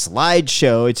there's a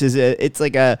slideshow, which is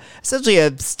essentially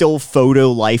a still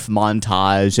photo life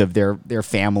montage of their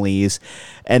families,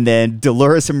 and then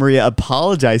Dolores and Maria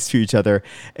apologize to each other,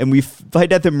 and we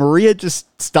find out that Maria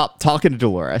just stopped talking to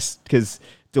Dolores because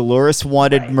Dolores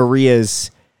wanted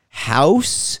Maria's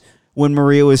house when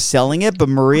Maria was selling it, but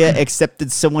Maria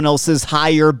accepted someone else's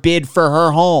higher bid for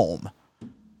her home.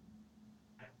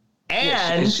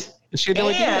 And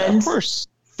of course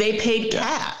they paid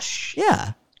cash.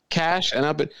 Yeah, cash,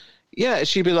 and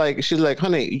she'd be like,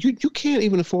 honey, you can't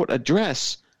even afford a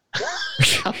dress.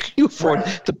 How can you afford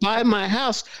to buy my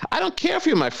house? I don't care if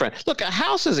you're my friend. Look, a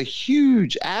house is a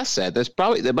huge asset. There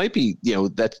might be,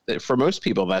 that for most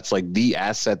people, that's like the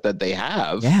asset that they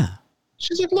have. Yeah.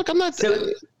 She's like, look, I'm not.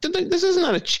 This is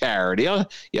not a charity.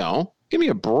 Give me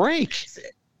a break.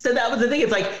 So that was the thing.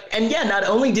 It's not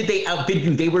only did they outbid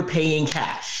you, they were paying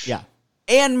cash. Yeah.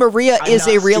 And Maria is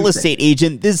a real estate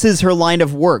agent. This is her line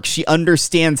of work. She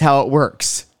understands how it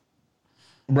works.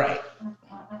 Right.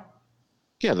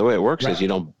 Yeah, the way it works is you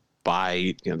don't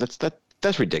buy.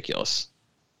 That's ridiculous.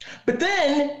 But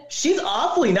then she's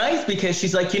awfully nice because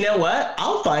she's like, you know what?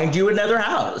 I'll find you another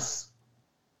house.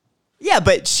 Yeah,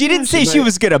 but she didn't say she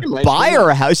was going to buy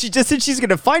her a house. She just said she's going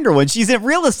to find her one. She's a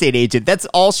real estate agent. That's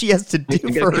all she has to do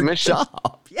for her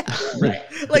job. Yeah. Right.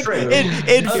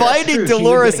 In finding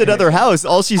Dolores another house,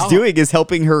 all she's doing is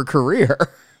helping her career.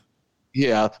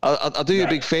 Yeah, I'll do you a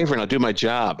big favor and I'll do my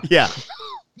job. Yeah.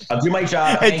 I'll do my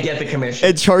job and get the commission.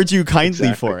 And charge you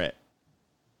kindly for it.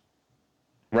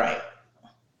 Right.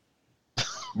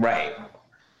 Right.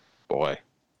 Boy.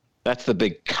 That's the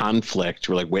big conflict.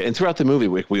 We're like, wait, and throughout the movie,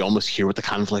 we almost hear what the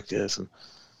conflict is. And,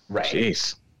 right.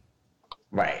 Jeez.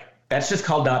 Right. That's just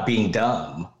called not being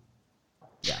dumb.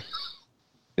 Yeah.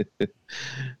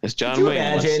 As John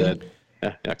Wayne once said.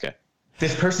 Okay.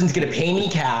 This person's going to pay me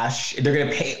cash. They're going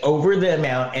to pay over the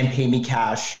amount and pay me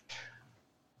cash.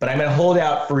 But I'm going to hold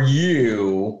out for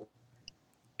you,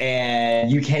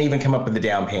 and you can't even come up with a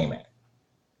down payment.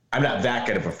 I'm not that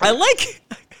good of a friend.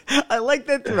 I like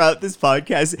that throughout this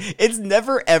podcast, it's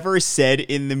never ever said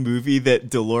in the movie that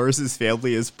Dolores'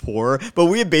 family is poor, but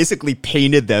we have basically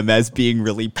painted them as being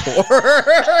really poor.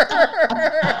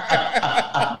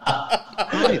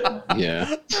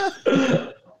 Yeah.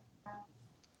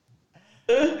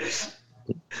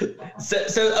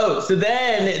 So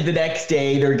then the next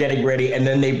day they're getting ready, and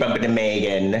then they bump into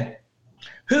Megan,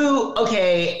 who,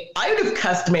 okay, I would have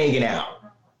cussed Megan out.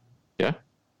 Yeah.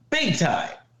 Big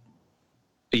time.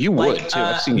 You would too.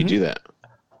 I've seen you do that.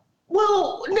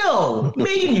 Well, no,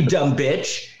 Megan, you dumb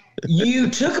bitch. You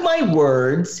took my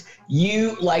words.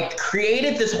 You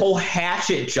created this whole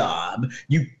hatchet job.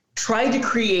 You tried to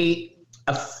create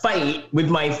a fight with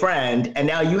my friend, and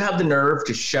now you have the nerve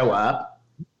to show up.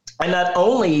 And not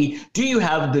only do you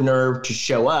have the nerve to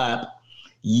show up,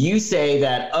 you say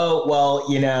that, oh, well,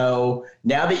 now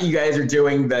that you guys are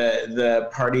doing the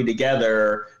party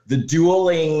together, the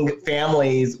dueling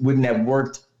families wouldn't have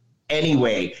worked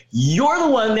anyway. You're the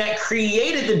one that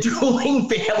created the dueling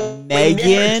family.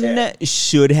 Megan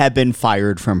should have been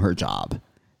fired from her job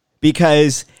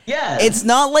because it's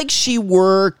not like she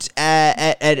worked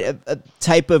at a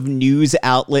type of news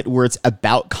outlet where it's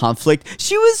about conflict.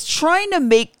 She was trying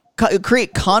to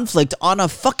create conflict on a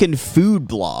fucking food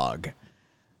blog.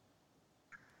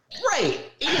 Right.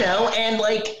 And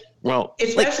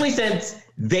especially since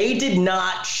they did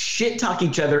not shit talk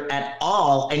each other at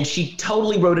all, and she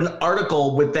totally wrote an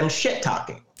article with them shit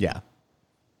talking. Yeah.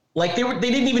 They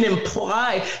didn't even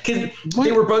imply, because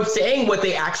they were both saying what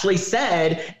they actually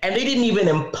said, and they didn't even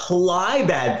imply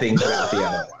bad things about the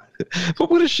other one.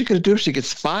 But what is she going to do if she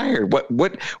gets fired?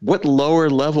 What lower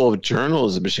level of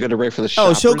journalism is she going to write for the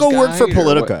Shoppers she'll go work for Guide,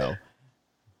 Politico.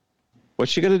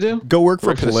 What's she going to do? Go work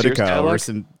for Politico or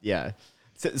some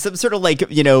sort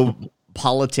of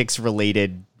politics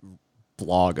related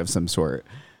blog of some sort.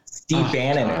 Steve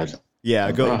Bannon.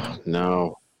 Yeah, go. Oh,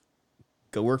 no.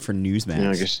 Go work for Newsmax. Yeah,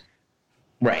 I guess.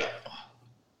 Right.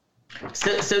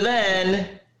 So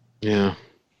then. Yeah.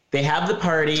 They have the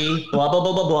party. Blah blah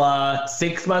blah blah blah.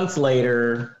 6 months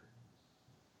later,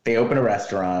 they open a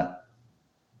restaurant.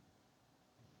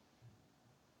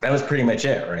 That was pretty much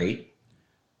it, right?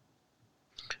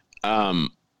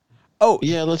 Oh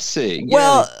yeah, let's see.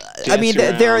 Well, I mean,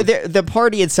 the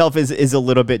party itself is a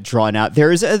little bit drawn out.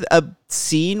 There's a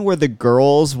scene where the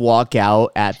girls walk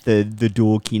out at the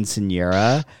dual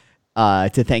quinceañera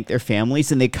to thank their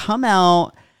families, and they come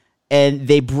out and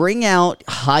they bring out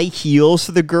high heels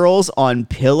for the girls on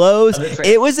pillows. Oh, right.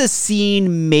 It was a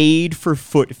scene made for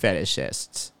foot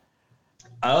fetishists.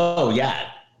 Oh yeah.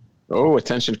 Oh,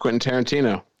 attention, Quentin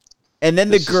Tarantino. And then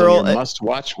the girl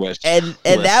must-watch list. And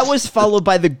that was followed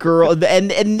by the girl.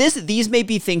 And these may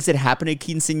be things that happen at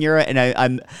quinceañera,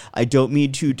 and I don't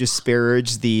mean to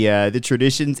disparage the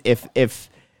traditions if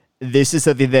this is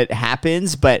something that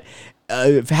happens, but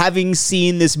having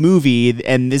seen this movie,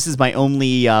 and this is my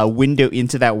only window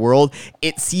into that world,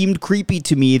 it seemed creepy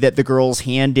to me that the girls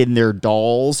hand in their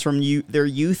dolls from their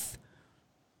youth.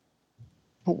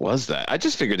 What was that? I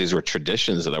just figured these were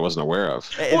traditions that I wasn't aware of.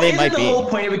 Well, they might be. The whole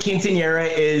point of a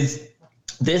quinceañera is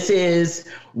this is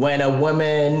when a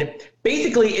woman,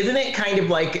 basically, isn't it kind of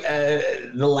like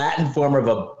the Latin form of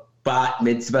a bat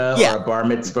mitzvah or a bar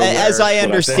mitzvah? As I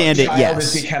understand it, yes. The child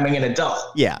is becoming an adult.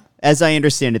 Yeah, as I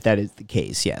understand it, that is the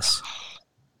case, yes.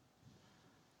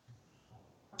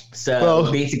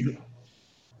 So basically.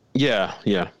 Yeah.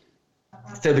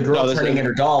 So the girl turning in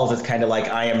her dolls is kind of like,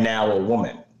 I am now a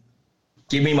woman.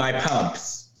 Give me my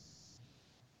pumps.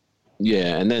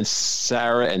 Yeah, and then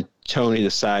Sarah and Tony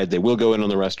decide they will go in on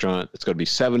the restaurant. It's going to be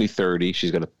 70-30.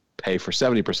 She's going to pay for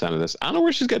 70% of this. I don't know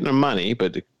where she's getting her money,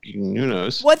 but who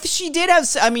knows? What she did have,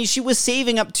 I mean, she was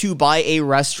saving up to buy a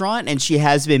restaurant, and she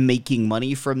has been making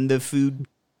money from the food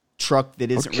truck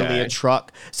that isn't really a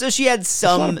truck. So she had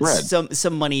some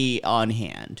money on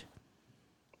hand.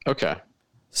 Okay.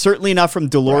 Certainly not from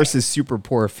Dolores' super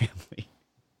poor family.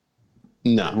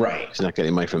 No. Right. She's not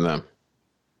getting money from them.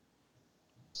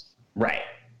 Right.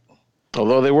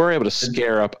 Although they were able to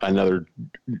scare up another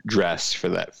dress for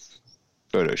that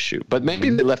photo shoot. But maybe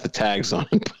they left the tags on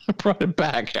and brought it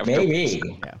back afterwards. Maybe.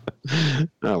 Yeah.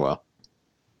 Oh, well.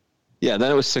 Yeah,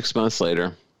 then it was 6 months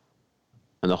later.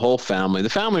 And the whole family, the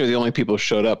family were the only people who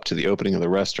showed up to the opening of the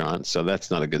restaurant. So that's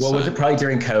not a good sign. Was it probably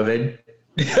during COVID?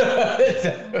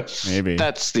 Maybe.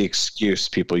 That's the excuse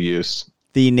people use.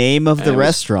 The name of the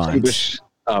restaurant. Cubish.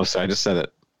 Oh, sorry, I just said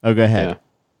it. Oh, go ahead.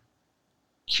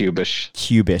 Yeah.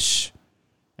 Cubish.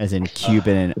 As in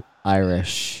Cuban and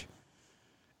Irish.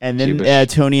 And then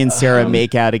Tony and Sarah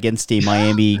make out against a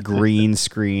Miami green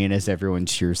screen as everyone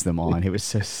cheers them on. It was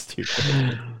so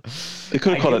stupid. They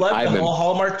could have called it Ivan. The whole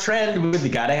Hallmark trend with you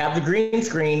got to have the green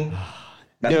screen.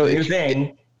 That's the new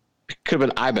thing. It could have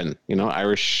been Ivan,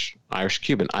 Irish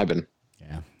Cuban, Ivan.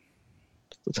 Yeah.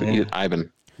 Let's eat Ivan.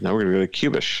 Now we're going to go to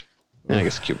Cubish. Yeah, I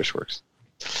guess Cubish works.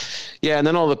 Yeah, and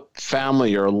then all the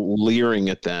family are leering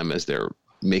at them as they're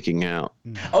making out.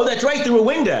 Oh, that's right, through a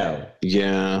window.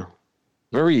 Yeah.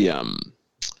 Very,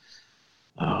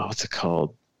 what's it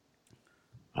called?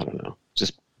 I don't know.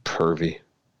 Just pervy.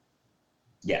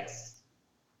 Yes.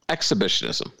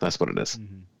 exhibitionism. That's what it is.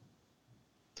 Mm-hmm.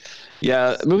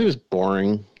 Yeah, the movie was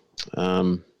boring.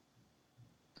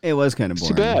 It was kind of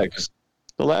boring. Too bad, 'cause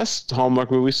the last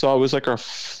Hallmark movie we saw was like our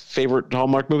favorite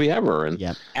Hallmark movie ever, and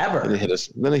ever. And they hit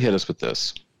us with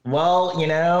this. Well, you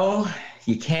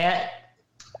can't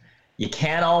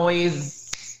always.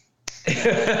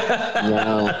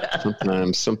 No,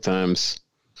 sometimes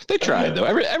they tried though.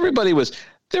 Everybody was.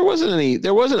 I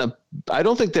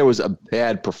don't think there was a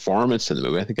bad performance in the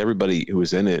movie. I think everybody who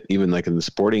was in it, even like in the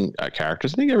supporting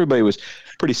characters, I think everybody was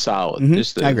pretty solid.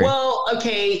 Mm-hmm. I agree. Well,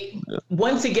 okay.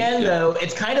 Once again, though,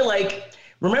 it's kind of like,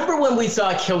 remember when we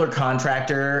saw Killer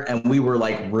Contractor and we were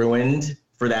like ruined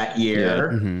for that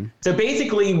year? Yeah. Mm-hmm. So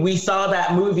basically, we saw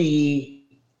that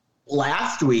movie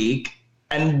last week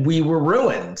and we were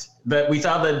ruined. But we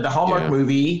saw the Hallmark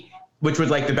movie, which was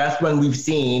like the best one we've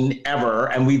seen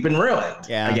ever, and we've been ruined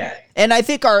again. And I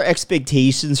think our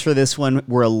expectations for this one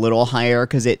were a little higher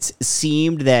because it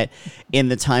seemed that in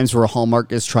the times where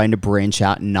Hallmark is trying to branch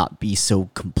out and not be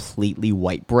so completely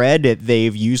white bread,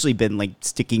 they've usually been like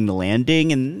sticking the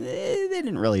landing, and they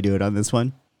didn't really do it on this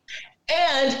one.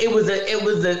 And it was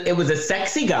a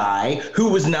sexy guy who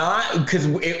was not, because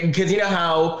you know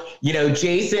how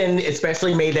Jason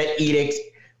especially made that edict.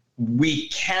 We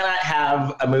cannot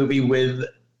have a movie with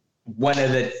one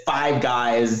of the 5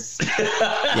 guys. And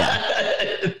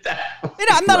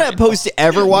I'm not opposed to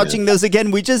ever watching those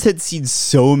again. We just had seen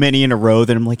so many in a row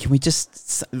that I'm like, can we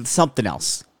just something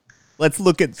else? Let's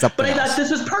look at something else. But I thought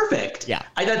this was perfect. Yeah.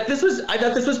 I thought this was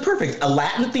perfect. A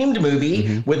Latin themed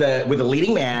movie with a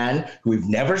leading man who we've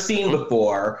never seen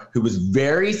before, who was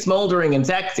very smoldering and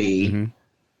sexy,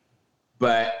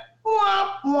 but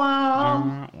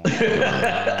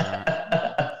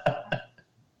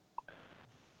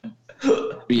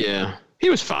yeah, he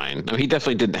was fine. I mean, he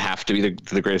definitely didn't have to be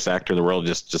the greatest actor in the world.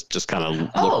 Just kind of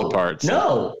looked the part. So.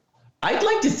 No, I'd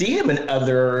like to see him in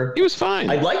other. He was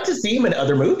fine. I'd like to see him in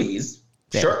other movies,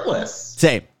 shirtless.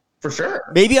 Same, for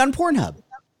sure. Maybe on Pornhub.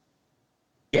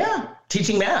 Yeah,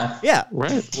 teaching math. Yeah,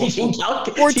 right. Teaching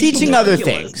other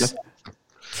things.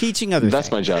 Teaching other. That's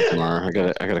things. my job tomorrow. I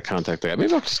gotta contact the guy.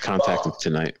 Maybe I'll just contact him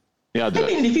tonight. Yeah, I'll do it. I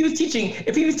mean, if he was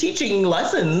teaching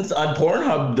lessons on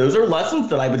Pornhub, those are lessons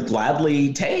that I would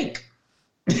gladly take.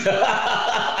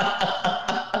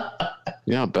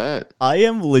 Yeah, I'll bet. I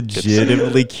am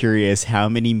legitimately curious how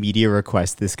many media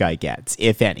requests this guy gets,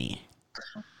 if any.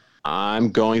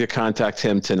 I'm going to contact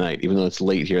him tonight, even though it's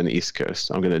late here on the East Coast.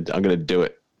 I'm gonna do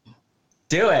it.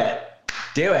 Do it.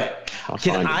 Because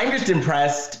I'm just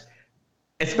impressed,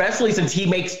 especially since he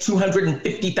makes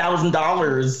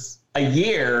 $250,000 a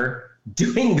year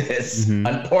doing this on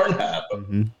Pornhub.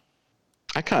 Mm-hmm.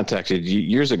 I contacted you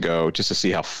years ago just to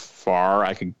see how far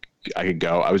I could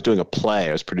go. I was doing a play.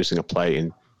 I was producing a play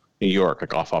in New York,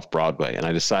 like off Broadway, and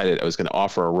I decided I was going to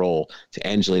offer a role to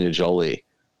Angelina Jolie.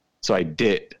 So I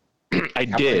did. I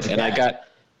got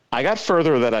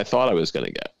further than I thought I was going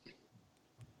to get.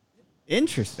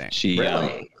 Interesting.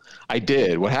 Really? I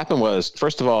did. What happened was,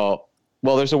 first of all,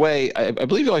 well, there's a way. I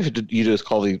believe all you just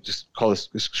call the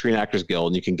Screen Actors Guild,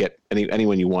 and you can get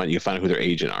anyone you want. You can find out who their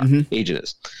agent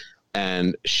is.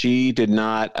 And she did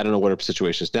not. I don't know what her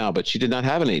situation is now, but she did not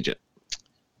have an agent.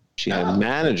 She had a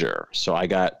manager. So I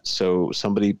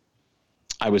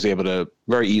was able to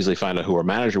very easily find out who her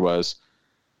manager was.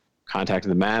 Contacted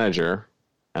the manager,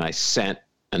 and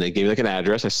and they gave me like an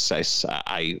address.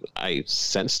 I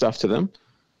sent stuff to them,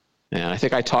 and I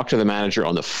think I talked to the manager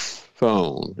on the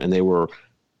phone, and they were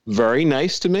very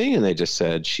nice to me, and they just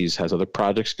said she has other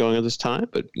projects going at this time,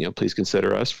 but please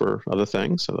consider us for other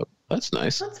things. So that's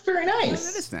nice. That's very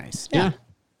nice. That is nice. Yeah.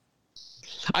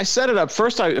 I set it up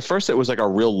first. First it was like a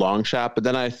real long shot, but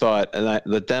then I thought,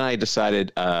 then I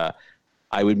decided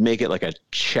I would make it like a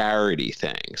charity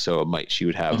thing. So she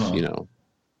would have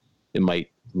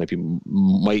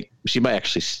she might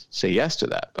actually say yes to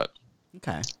that, but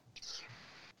okay.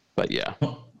 But yeah,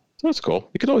 that's cool.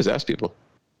 You could always ask people.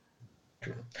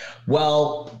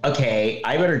 Well, okay,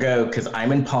 I better go because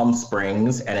I'm in Palm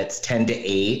Springs and it's 10 to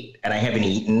 8 and I haven't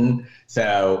eaten.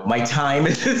 So my time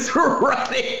is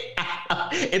running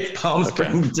out. It's Palm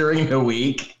Springs during the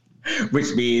week,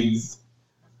 which means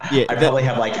I probably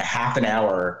have like a half an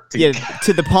hour to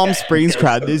to the Palm Springs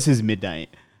crowd, this is midnight.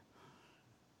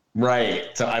 Right.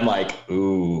 So I'm like,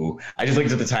 ooh. I just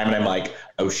looked at the time and I'm like,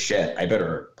 oh shit, I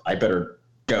better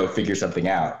go figure something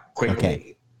out quickly. Okay.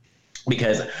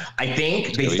 Because I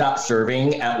think they stopped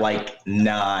serving at like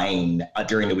 9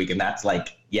 during the week, and that's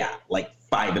like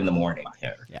 5 in the morning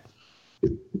here. Yeah.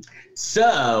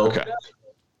 So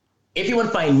if you want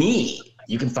to find me,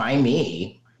 you can find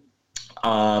me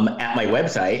at my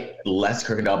website,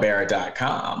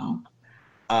 leskirkendallbarrett.com.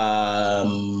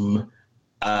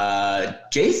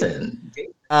 Jason.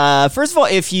 First of all,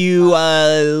 if you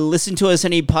listen to us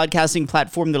on any podcasting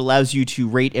platform that allows you to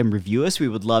rate and review us, we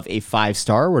would love a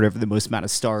 5-star, whatever the most amount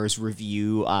of stars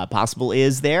review possible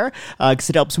is there, because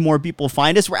it helps more people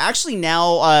find us. We're actually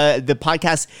now, the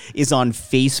podcast is on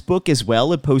Facebook as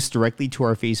well. It posts directly to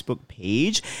our Facebook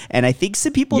page, and I think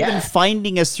some people have been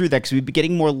finding us through that, because we've been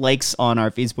getting more likes on our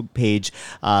Facebook page,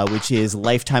 which is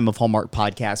Lifetime of Hallmark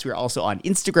Podcast. We're also on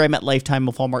Instagram at Lifetime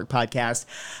of Hallmark Podcast.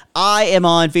 I am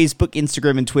on Facebook,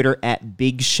 Instagram, and Twitter at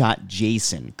Big Shot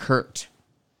Jason. Kurt.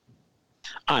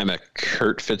 I'm at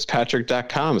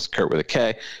kurtfitzpatrick.com. It's Kurt with a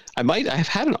K. I've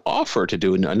had an offer to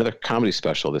do another comedy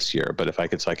special this year, but if I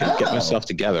could get myself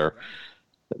together,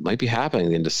 it might be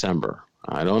happening in December.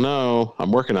 I don't know.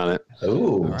 I'm working on it.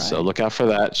 Oh, right. So look out for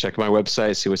that. Check my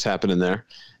website, see what's happening there.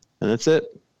 And that's it.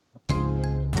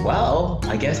 Well,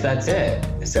 I guess that's it.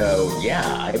 So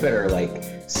yeah, I better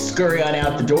scurry on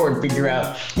out the door and figure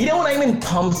out, when I'm in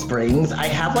Palm Springs, I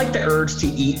have the urge to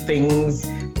eat things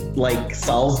like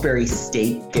Salisbury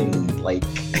steak and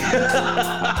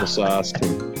applesauce.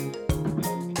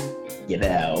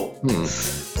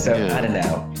 So yeah. I don't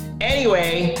know.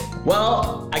 Anyway,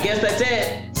 well, I guess that's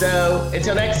it. So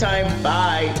until next time,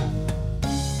 bye.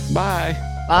 Bye.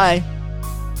 Bye.